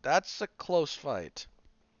that's a close fight.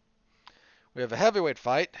 We have a heavyweight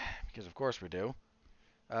fight, because of course we do.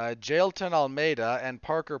 Jailton Almeida and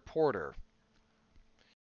Parker Porter.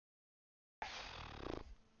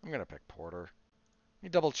 I'm going to pick Porter. Let me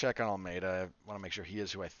double check on Almeida. I want to make sure he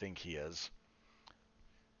is who I think he is.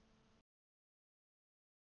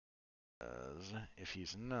 If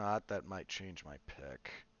he's not, that might change my pick.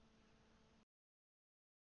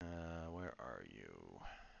 Where are you?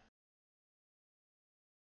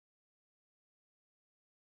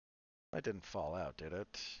 That didn't fall out, did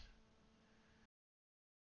it?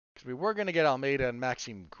 Because we were going to get Almeida and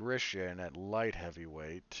Maxim Grishin at light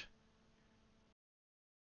heavyweight.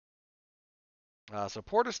 So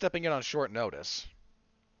Porter's stepping in on short notice.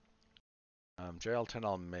 Jailton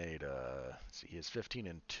Almeida. Let's see, he is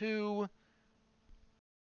 15-2.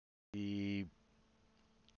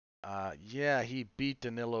 Yeah, he beat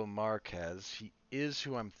Danilo Marquez. He is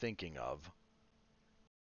who I'm thinking of.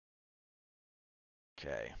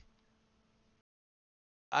 Okay.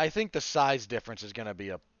 I think the size difference is going to be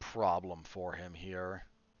a problem for him here.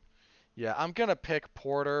 Yeah, I'm going to pick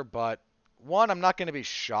Porter, but one, I'm not going to be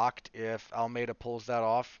shocked if Almeida pulls that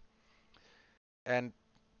off. And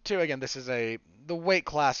two, again, the weight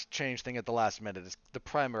class change thing at the last minute is the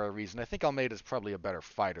primary reason. I think Almeida is probably a better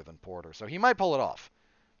fighter than Porter, so he might pull it off.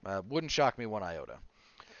 Wouldn't shock me one iota.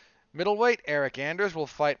 Middleweight, Eric Anders will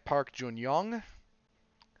fight Park Jun-young.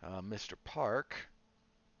 Mr. Park.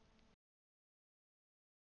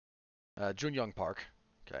 Jun-young Park.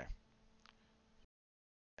 Okay.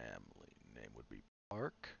 Family name would be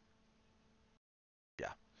Park.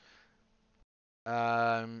 Yeah.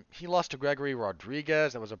 He lost to Gregory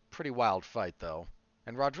Rodriguez. That was a pretty wild fight, though.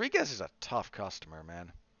 And Rodriguez is a tough customer,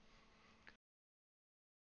 man.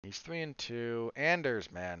 He's 3-2.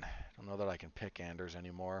 Anders, man. I don't know that I can pick Anders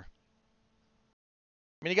anymore.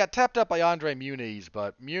 I mean, he got tapped up by Andre Muniz,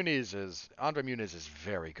 but Andre Muniz is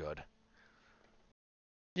very good.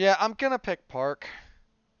 Yeah, I'm gonna pick Park,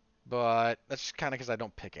 but that's kind of because I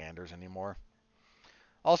don't pick Anders anymore.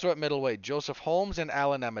 Also at middleweight, Joseph Holmes and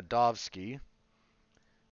Alan Amedovski. I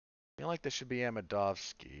feel like this should be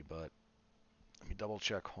Amedovski, but let me double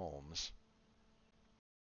check Holmes.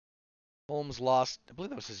 Holmes lost, I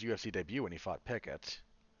believe that was his UFC debut when he fought Pickett.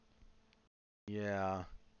 Yeah.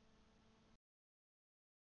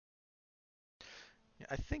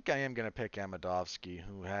 I think I am going to pick Amedovski,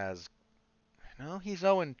 who has, no, he's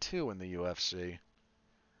 0-2 in the UFC.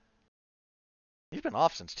 He's been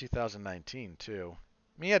off since 2019, too.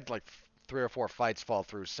 I mean, he had like 3 or 4 fights fall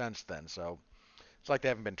through since then, so it's like they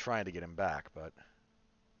haven't been trying to get him back, but.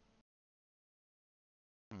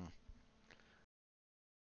 Hmm.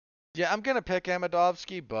 Yeah, I'm going to pick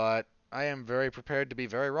Amedovski, but I am very prepared to be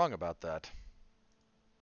very wrong about that.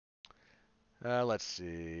 Let's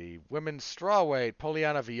see. Women's strawweight,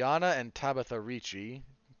 Poliana Viana and Tabitha Ricci.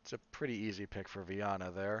 It's a pretty easy pick for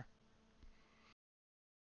Viana there.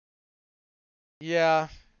 Yeah,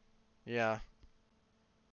 yeah,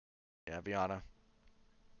 yeah, Viana.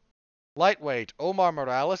 Lightweight, Omar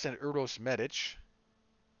Morales and Uros Medic.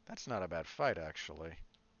 That's not a bad fight, actually.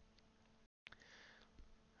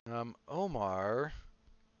 Omar,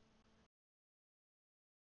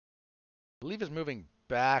 I believe, is moving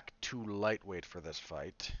back to lightweight for this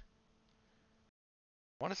fight.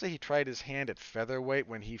 I want to say he tried his hand at featherweight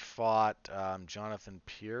when he fought Jonathan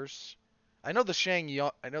Pierce. I know the Shane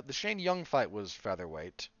Young fight was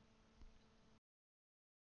featherweight.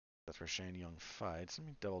 That's where Shane Young fights. Let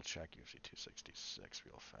me double check UFC 266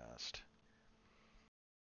 real fast.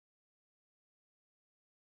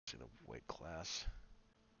 See the weight class.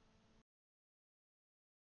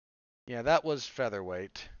 Yeah, that was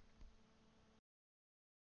featherweight,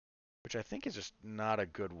 which I think is just not a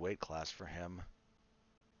good weight class for him.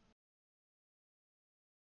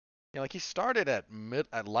 Yeah, like he started at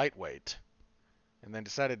lightweight and then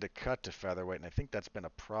decided to cut to featherweight, and I think that's been a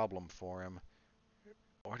problem for him.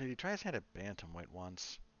 Or did he try his hand at bantamweight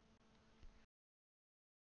once?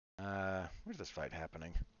 Where's this fight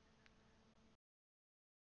happening?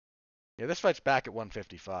 Yeah, this fight's back at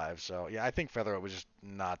 155, so yeah, I think featherweight was just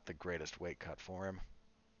not the greatest weight cut for him.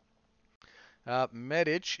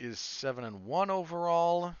 Medic is 7-1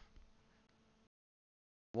 overall.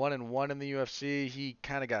 1-1 in the UFC. He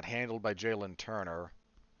kind of got handled by Jalen Turner,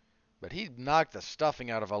 but he knocked the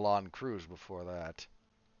stuffing out of Alon Cruz before that.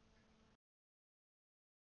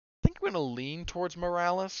 I think I'm going to lean towards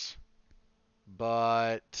Morales,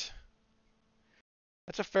 but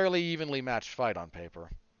that's a fairly evenly matched fight on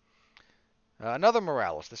paper. Another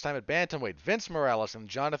Morales, this time at bantamweight. Vince Morales and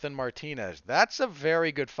Jonathan Martinez. That's a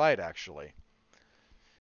very good fight, actually.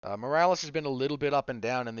 Morales has been a little bit up and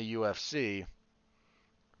down in the UFC.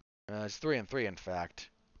 He's 3-3, in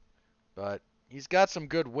fact. But he's got some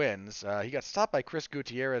good wins. He got stopped by Chris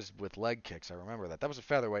Gutierrez with leg kicks. I remember that. That was a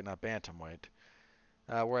featherweight, not bantamweight.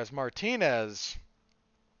 Whereas Martinez,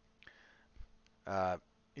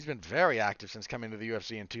 he's been very active since coming to the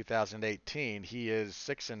UFC in 2018. He is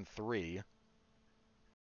 6-3.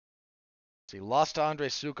 So he lost to Andre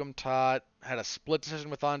Sukumtat, had a split decision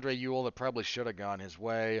with Andre Ewell that probably should have gone his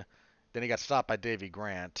way. Then he got stopped by Davey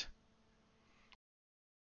Grant.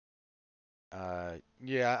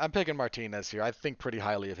 Yeah, I'm picking Martinez here. I think pretty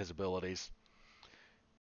highly of his abilities.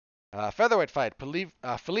 Featherweight fight, Felipe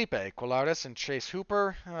Colares and Chase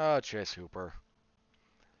Hooper. Chase Hooper.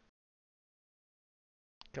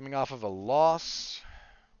 Coming off of a loss.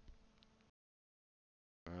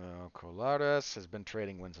 Colares has been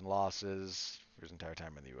trading wins and losses for his entire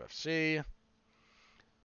time in the UFC.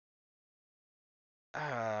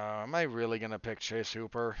 Am I really going to pick Chase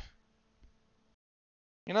Hooper?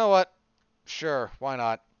 You know what? Sure, why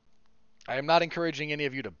not? I am not encouraging any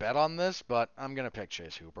of you to bet on this, but I'm going to pick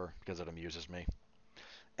Chase Hooper because it amuses me.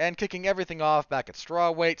 And kicking everything off back at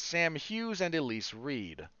strawweight, Sam Hughes and Elise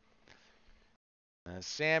Reed.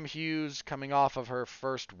 Sam Hughes coming off of her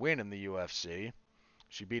first win in the UFC.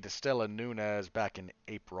 She beat Estela Nunes back in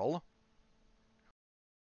April.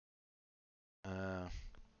 Yeah,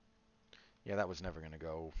 that was never going to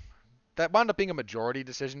go. That wound up being a majority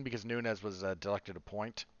decision because Nunes was deducted a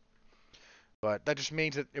point. But that just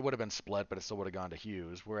means that it would have been split, but it still would have gone to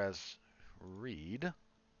Hughes. Whereas Reed. Let's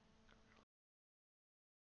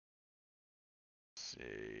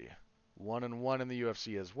see. 1-1 in the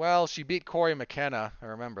UFC as well. She beat Corey McKenna. I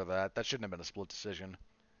remember that. That shouldn't have been a split decision.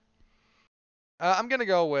 I'm going to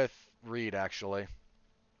go with Reed, actually.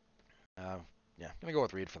 Yeah, I'm going to go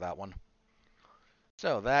with Reed for that one.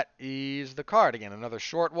 So that is the card. Again, another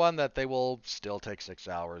short one that they will still take 6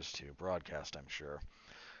 hours to broadcast, I'm sure.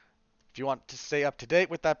 If you want to stay up to date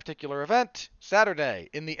with that particular event, Saturday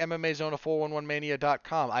in the MMA Zone of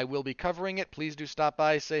 411mania.com. I will be covering it. Please do stop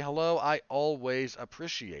by, say hello. I always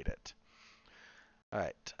appreciate it. All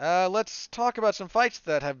right, let's talk about some fights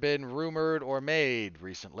that have been rumored or made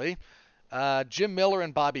recently. Jim Miller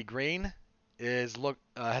and Bobby Green has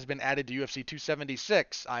been added to UFC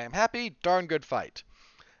 276. I am happy. Darn good fight.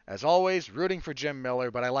 As always, rooting for Jim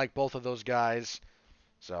Miller, but I like both of those guys.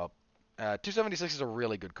 So, 276 is a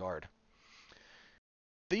really good card.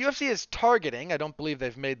 The UFC is targeting, I don't believe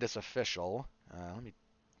they've made this official. I'm going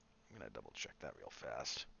to double check that real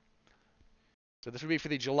fast. So this would be for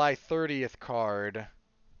the July 30th card.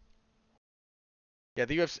 Yeah,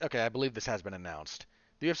 the UFC, okay, I believe this has been announced.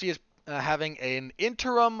 The UFC is having an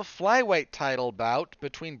interim flyweight title bout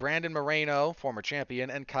between Brandon Moreno, former champion,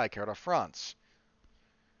 and Kai Kara France.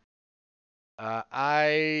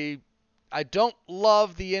 I don't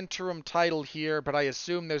love the interim title here, but I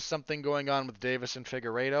assume there's something going on with Davis and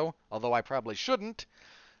Figueiredo, although I probably shouldn't,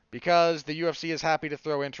 because the UFC is happy to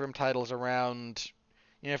throw interim titles around.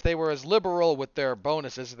 You know, if they were as liberal with their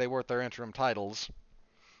bonuses as they were with their interim titles.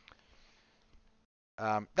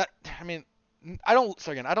 I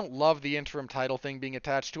don't love the interim title thing being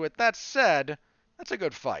attached to it. That said, that's a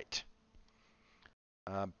good fight.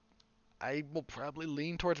 I will probably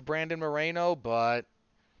lean towards Brandon Moreno, but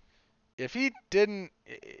if he didn't...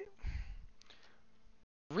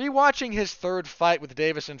 Rewatching his third fight with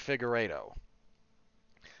Davis and Figueiredo,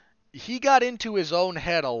 he got into his own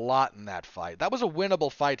head a lot in that fight. That was a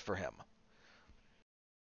winnable fight for him.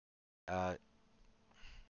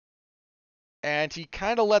 And he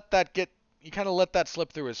kind of let that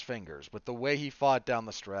slip through his fingers with the way he fought down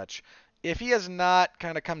the stretch. If he has not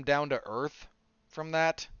kind of come down to earth from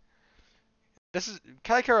that,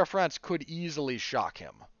 Kai Kara France could easily shock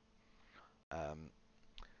him.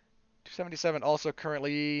 277 also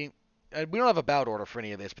currently... we don't have a bout order for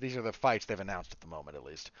any of this, but these are the fights they've announced at the moment, at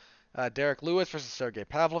least. Derek Lewis versus Sergey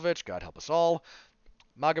Pavlovich, God help us all.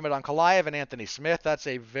 Magomed Ankalaev and Anthony Smith, that's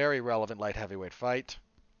a very relevant light heavyweight fight.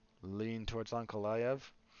 Lean towards Ankalaev.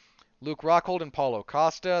 Luke Rockhold and Paulo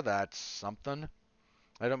Costa, that's something.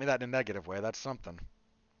 I don't mean that in a negative way, that's something.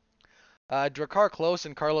 Drakkar Klose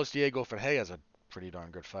and Carlos Diego Ferreira is a pretty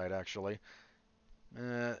darn good fight, actually.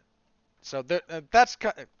 So that's...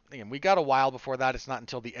 Again, we got a while before that. It's not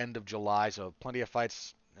until the end of July, so plenty of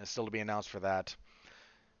fights still to be announced for that.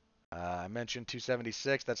 I mentioned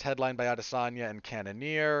 276. That's headlined by Adesanya and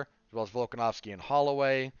Cannonier, as well as Volkanovski and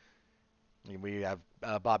Holloway. We have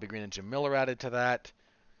Bobby Green and Jim Miller added to that.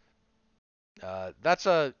 That's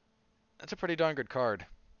a pretty darn good card.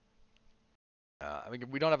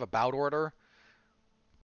 We don't have a bout order,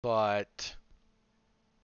 but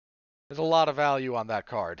there's a lot of value on that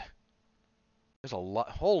card. There's a lot.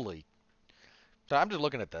 Holy. So I'm just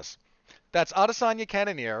looking at this. That's Adesanya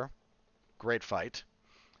Cannonier. Great fight.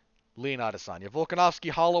 Lean Adesanya. Volkanovski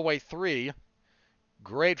Holloway 3.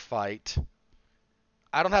 Great fight.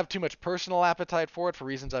 I don't have too much personal appetite for it for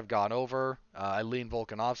reasons I've gone over. I lean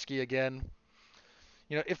Volkanovski again.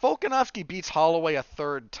 You know, if Volkanovski beats Holloway a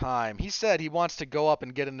third time, he said he wants to go up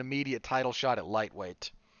and get an immediate title shot at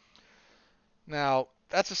lightweight. Now,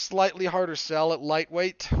 that's a slightly harder sell at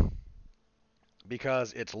lightweight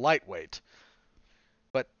because it's lightweight.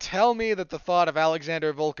 But tell me that the thought of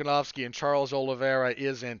Alexander Volkanovski and Charles Oliveira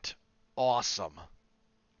isn't awesome.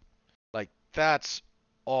 Like, that's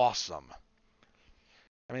awesome.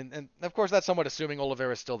 I mean, and of course that's somewhat assuming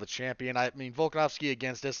Oliveira is still the champion. I mean, Volkanovski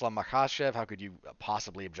against Islam Makhachev, how could you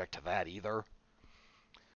possibly object to that either?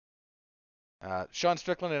 Sean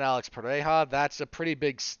Strickland and Alex Pereira, that's a pretty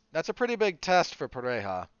big test for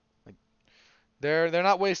Pereira. Like, they're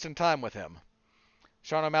not wasting time with him.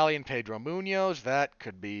 Sean O'Malley and Pedro Munoz, that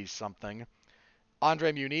could be something.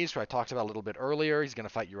 Andre Muniz, who I talked about a little bit earlier, he's going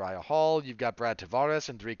to fight Uriah Hall. You've got Brad Tavares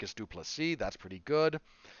and Dricus du Plessis, that's pretty good.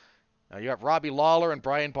 You have Robbie Lawler and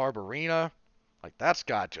Brian Barberina. Like, that's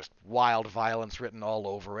got just wild violence written all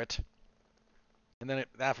over it. And then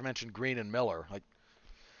the aforementioned Green and Miller. Like,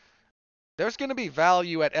 there's going to be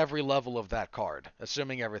value at every level of that card,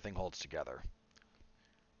 assuming everything holds together.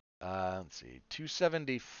 Let's see,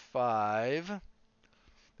 275.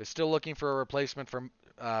 They're still looking for a replacement for...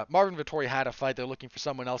 Marvin Vettori had a fight. They're looking for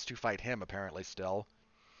someone else to fight him, apparently, still.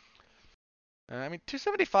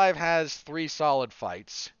 275 has 3 solid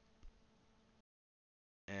fights.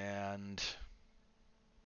 And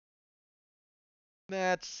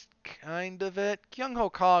that's kind of it. Kyung Ho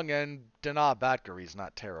Kong and Dana Batgary is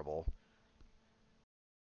not terrible.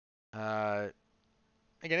 Uh,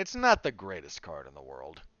 Again, it's not the greatest card in the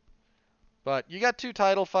world. But you got two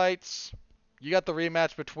title fights. You got the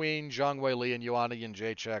rematch between Zhang Weili and Ioana and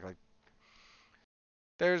Jacek. Like,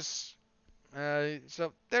 there's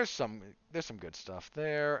so there's some good stuff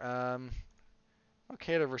there.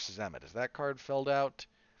 Okada versus Emmett. Is that card filled out?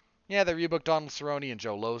 Yeah, they rebooked Donald Cerrone and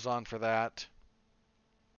Joe Lozon for that.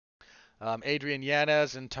 Adrian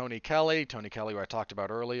Yanez and Tony Kelly. Tony Kelly, who I talked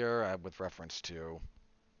about earlier, with reference to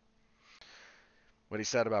what he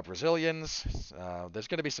said about Brazilians. There's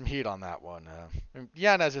going to be some heat on that one.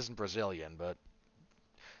 Yanez isn't Brazilian, but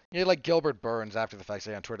like Gilbert Burns after the fact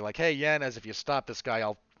say on Twitter, like, "Hey Yanez, if you stop this guy,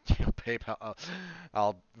 I'll PayPal,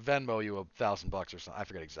 I'll Venmo you $1,000 or something." I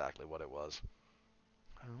forget exactly what it was.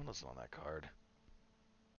 What was on that card?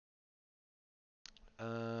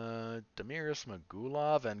 Demiris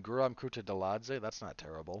Magulov and Guram Kutadaladze. That's not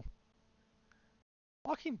terrible.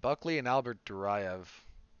 Joaquin Buckley and Albert Duraev.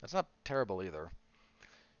 That's not terrible either.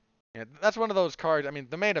 Yeah, that's one of those cards. I mean,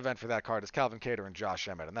 the main event for that card is Calvin Kattar and Josh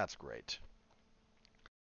Emmett, and that's great.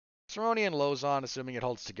 Cerrone and Lozon, assuming it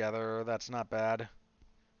holds together, that's not bad.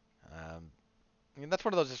 I mean, that's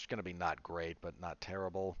one of those that's going to be not great, but not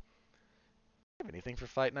terrible. Do you have anything for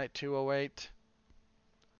Fight Night 208?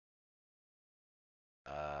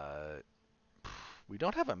 We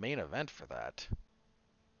don't have a main event for that.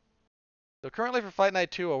 So currently for Fight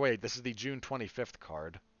Night 208, this is the June 25th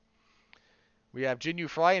card. We have Jinyu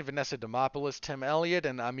Fry and Vanessa Demopoulos, Tim Elliott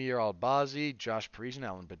and Amir Albazi, Josh Parisian,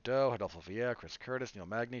 Alan Badeau, Adolfo Vieira, Chris Curtis, Neil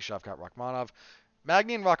Magny, Shavkat Rakhmonov.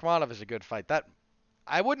 Magny and Rakhmonov is a good fight. That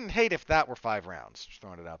I wouldn't hate if that were 5 rounds. Just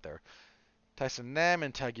throwing it out there. Tyson Nam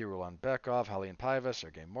and Tagir Ulanbekov, Halian Paiva,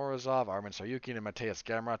 Sergey Morozov, Arman Saryukin and Mateus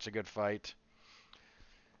Gamrot's a good fight.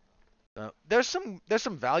 There's some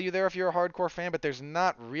value there if you're a hardcore fan, but there's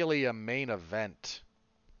not really a main event.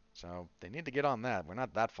 So they need to get on that. We're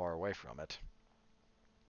not that far away from it.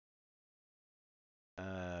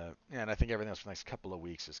 Yeah, and I think everything else for the next couple of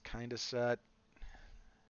weeks is kind of set.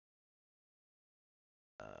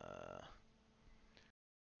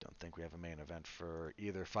 Don't think we have a main event for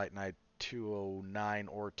either Fight Night 209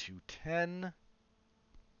 or 210.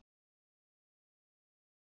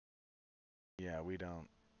 Yeah, we don't.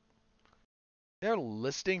 They're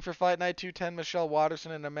listing for Fight Night 210 Michelle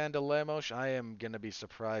Watterson and Amanda Lemos. I am going to be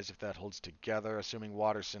surprised if that holds together, assuming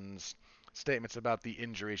Watterson's statements about the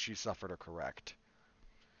injury she suffered are correct.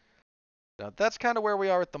 Now, that's kind of where we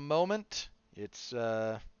are at the moment. It's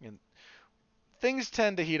things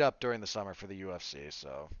tend to heat up during the summer for the UFC,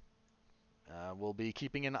 so we'll be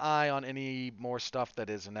keeping an eye on any more stuff that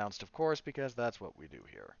is announced, of course, because that's what we do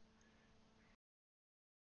here.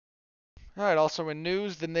 All right, also in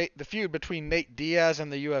news, the feud between Nate Diaz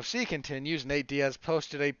and the UFC continues. Nate Diaz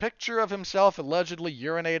posted a picture of himself allegedly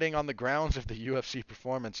urinating on the grounds of the UFC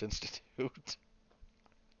Performance Institute.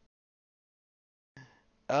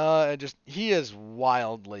 He is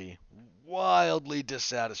wildly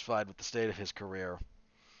dissatisfied with the state of his career.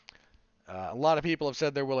 A lot of people have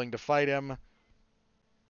said they're willing to fight him.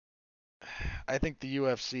 I think the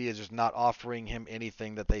UFC is just not offering him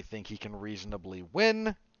anything that they think he can reasonably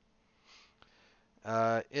win.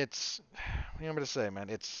 It's, what am I going to say, man?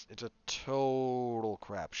 It's a total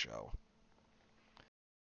crap show.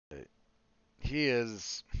 He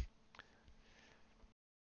is,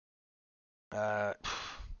 yeah,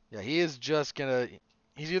 he is just gonna,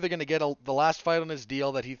 he's either gonna get the last fight on his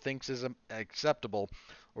deal that he thinks is acceptable,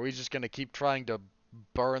 or he's just gonna keep trying to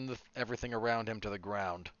burn everything around him to the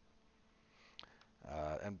ground.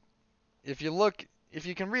 And if you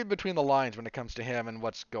can read between the lines when it comes to him and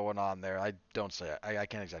what's going on there, I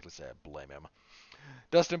can't exactly say I blame him.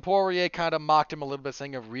 Dustin Poirier kind of mocked him a little bit,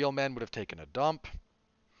 saying if real men would have taken a dump.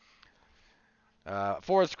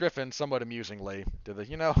 Forrest Griffin, somewhat amusingly,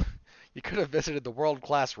 you could have visited the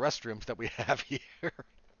world-class restrooms that we have here.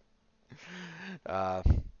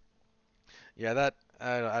 Yeah, that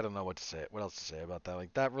I don't know what else to say about that.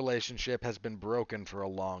 Like, that relationship has been broken for a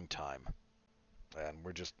long time, and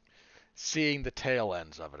we're just seeing the tail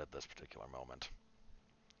ends of it at this particular moment.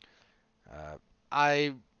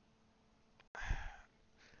 I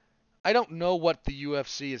don't know what the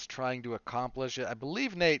UFC is trying to accomplish. I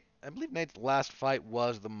believe Nate's last fight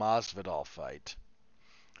was the Masvidal fight.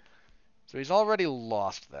 So he's already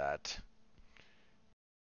lost that.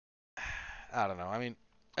 I don't know. I mean,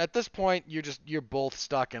 at this point, you're both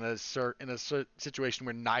stuck in a situation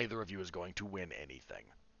where neither of you is going to win anything.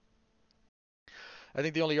 I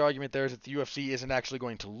think the only argument there is that the UFC isn't actually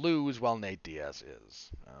going to lose while Nate Diaz is.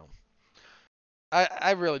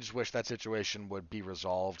 I really just wish that situation would be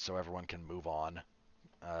resolved so everyone can move on.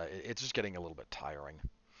 It's just getting a little bit tiring.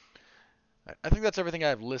 I think that's everything I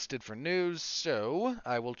have listed for news, so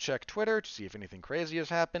I will check Twitter to see if anything crazy has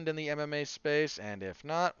happened in the MMA space, and if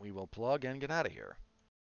not, we will plug and get out of here.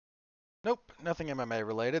 Nope, nothing MMA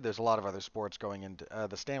related. There's a lot of other sports going into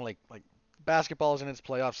the Stanley, like basketball's in its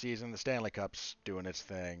playoff season, the Stanley Cup's doing its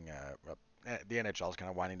thing. The NHL's kind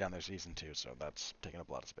of winding down their season too, so that's taking up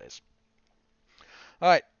a lot of space. All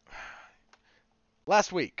right,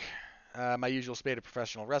 last week, my usual spate of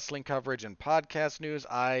professional wrestling coverage and podcast news.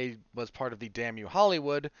 I was part of the Damn You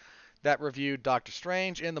Hollywood that reviewed Doctor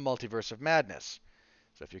Strange in the Multiverse of Madness.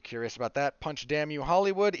 So if you're curious about that, punch Damn You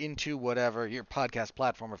Hollywood into whatever your podcast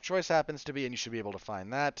platform of choice happens to be, and you should be able to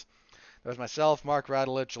find that. That was myself, Mark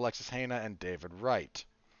Radulich, Alexis Haina, and David Wright.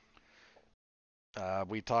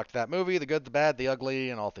 We talked that movie, the good, the bad, the ugly,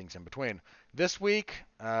 and all things in between. This week,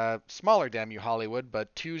 smaller Damn You Hollywood,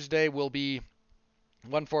 but Tuesday will be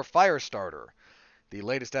one for Firestarter, the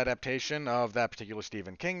latest adaptation of that particular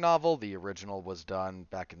Stephen King novel. The original was done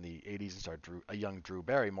back in the 80s and starred a young Drew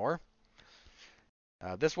Barrymore.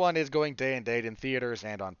 This one is going day and date in theaters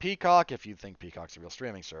and on Peacock, if you think Peacock's a real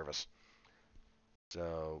streaming service.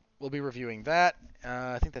 So we'll be reviewing that.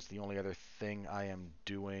 I think that's the only other thing I am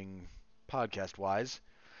doing podcast-wise.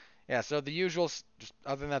 Yeah, so the usual, just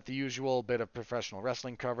other than that, the usual bit of professional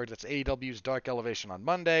wrestling coverage. That's AEW's Dark Elevation on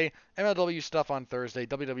Monday, MLW stuff on Thursday,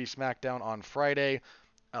 WWE SmackDown on Friday.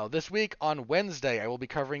 This week, on Wednesday, I will be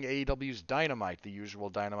covering AEW's Dynamite. The usual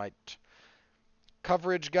Dynamite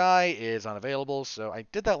coverage guy is unavailable, so I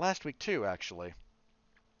did that last week too, actually.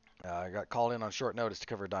 I got called in on short notice to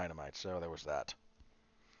cover Dynamite, so there was that.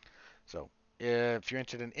 So, if you're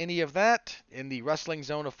interested in any of that, in the wrestling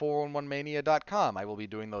zone of 411mania.com, I will be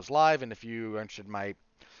doing those live, and if you are interested in my,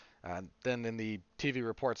 then in the TV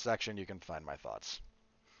report section, you can find my thoughts.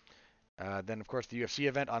 Then, of course, the UFC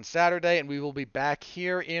event on Saturday, and we will be back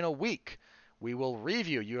here in a week. We will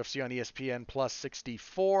review UFC on ESPN Plus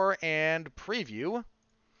 64 and preview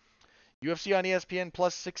UFC on ESPN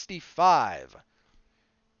Plus 65.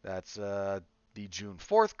 That's the June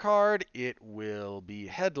 4th card. It will be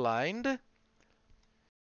headlined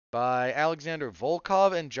by Alexander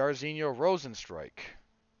Volkov and Jairzinho Rozenstruik.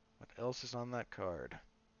 What else is on that card?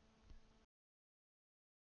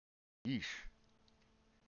 Yeesh.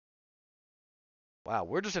 Wow,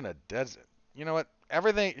 we're just in a desert. You know what?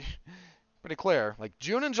 Everything pretty clear. Like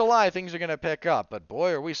June and July, things are going to pick up, but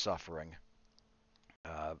boy, are we suffering.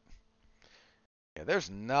 Yeah, there's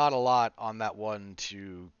not a lot on that one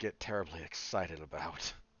to get terribly excited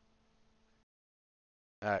about.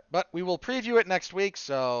 But we will preview it next week,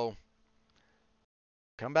 so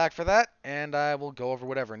come back for that, and I will go over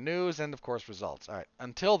whatever news and, of course, results. All right.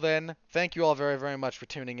 Until then, thank you all very, very much for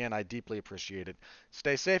tuning in. I deeply appreciate it.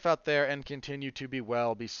 Stay safe out there and continue to be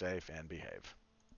well, be safe, and behave.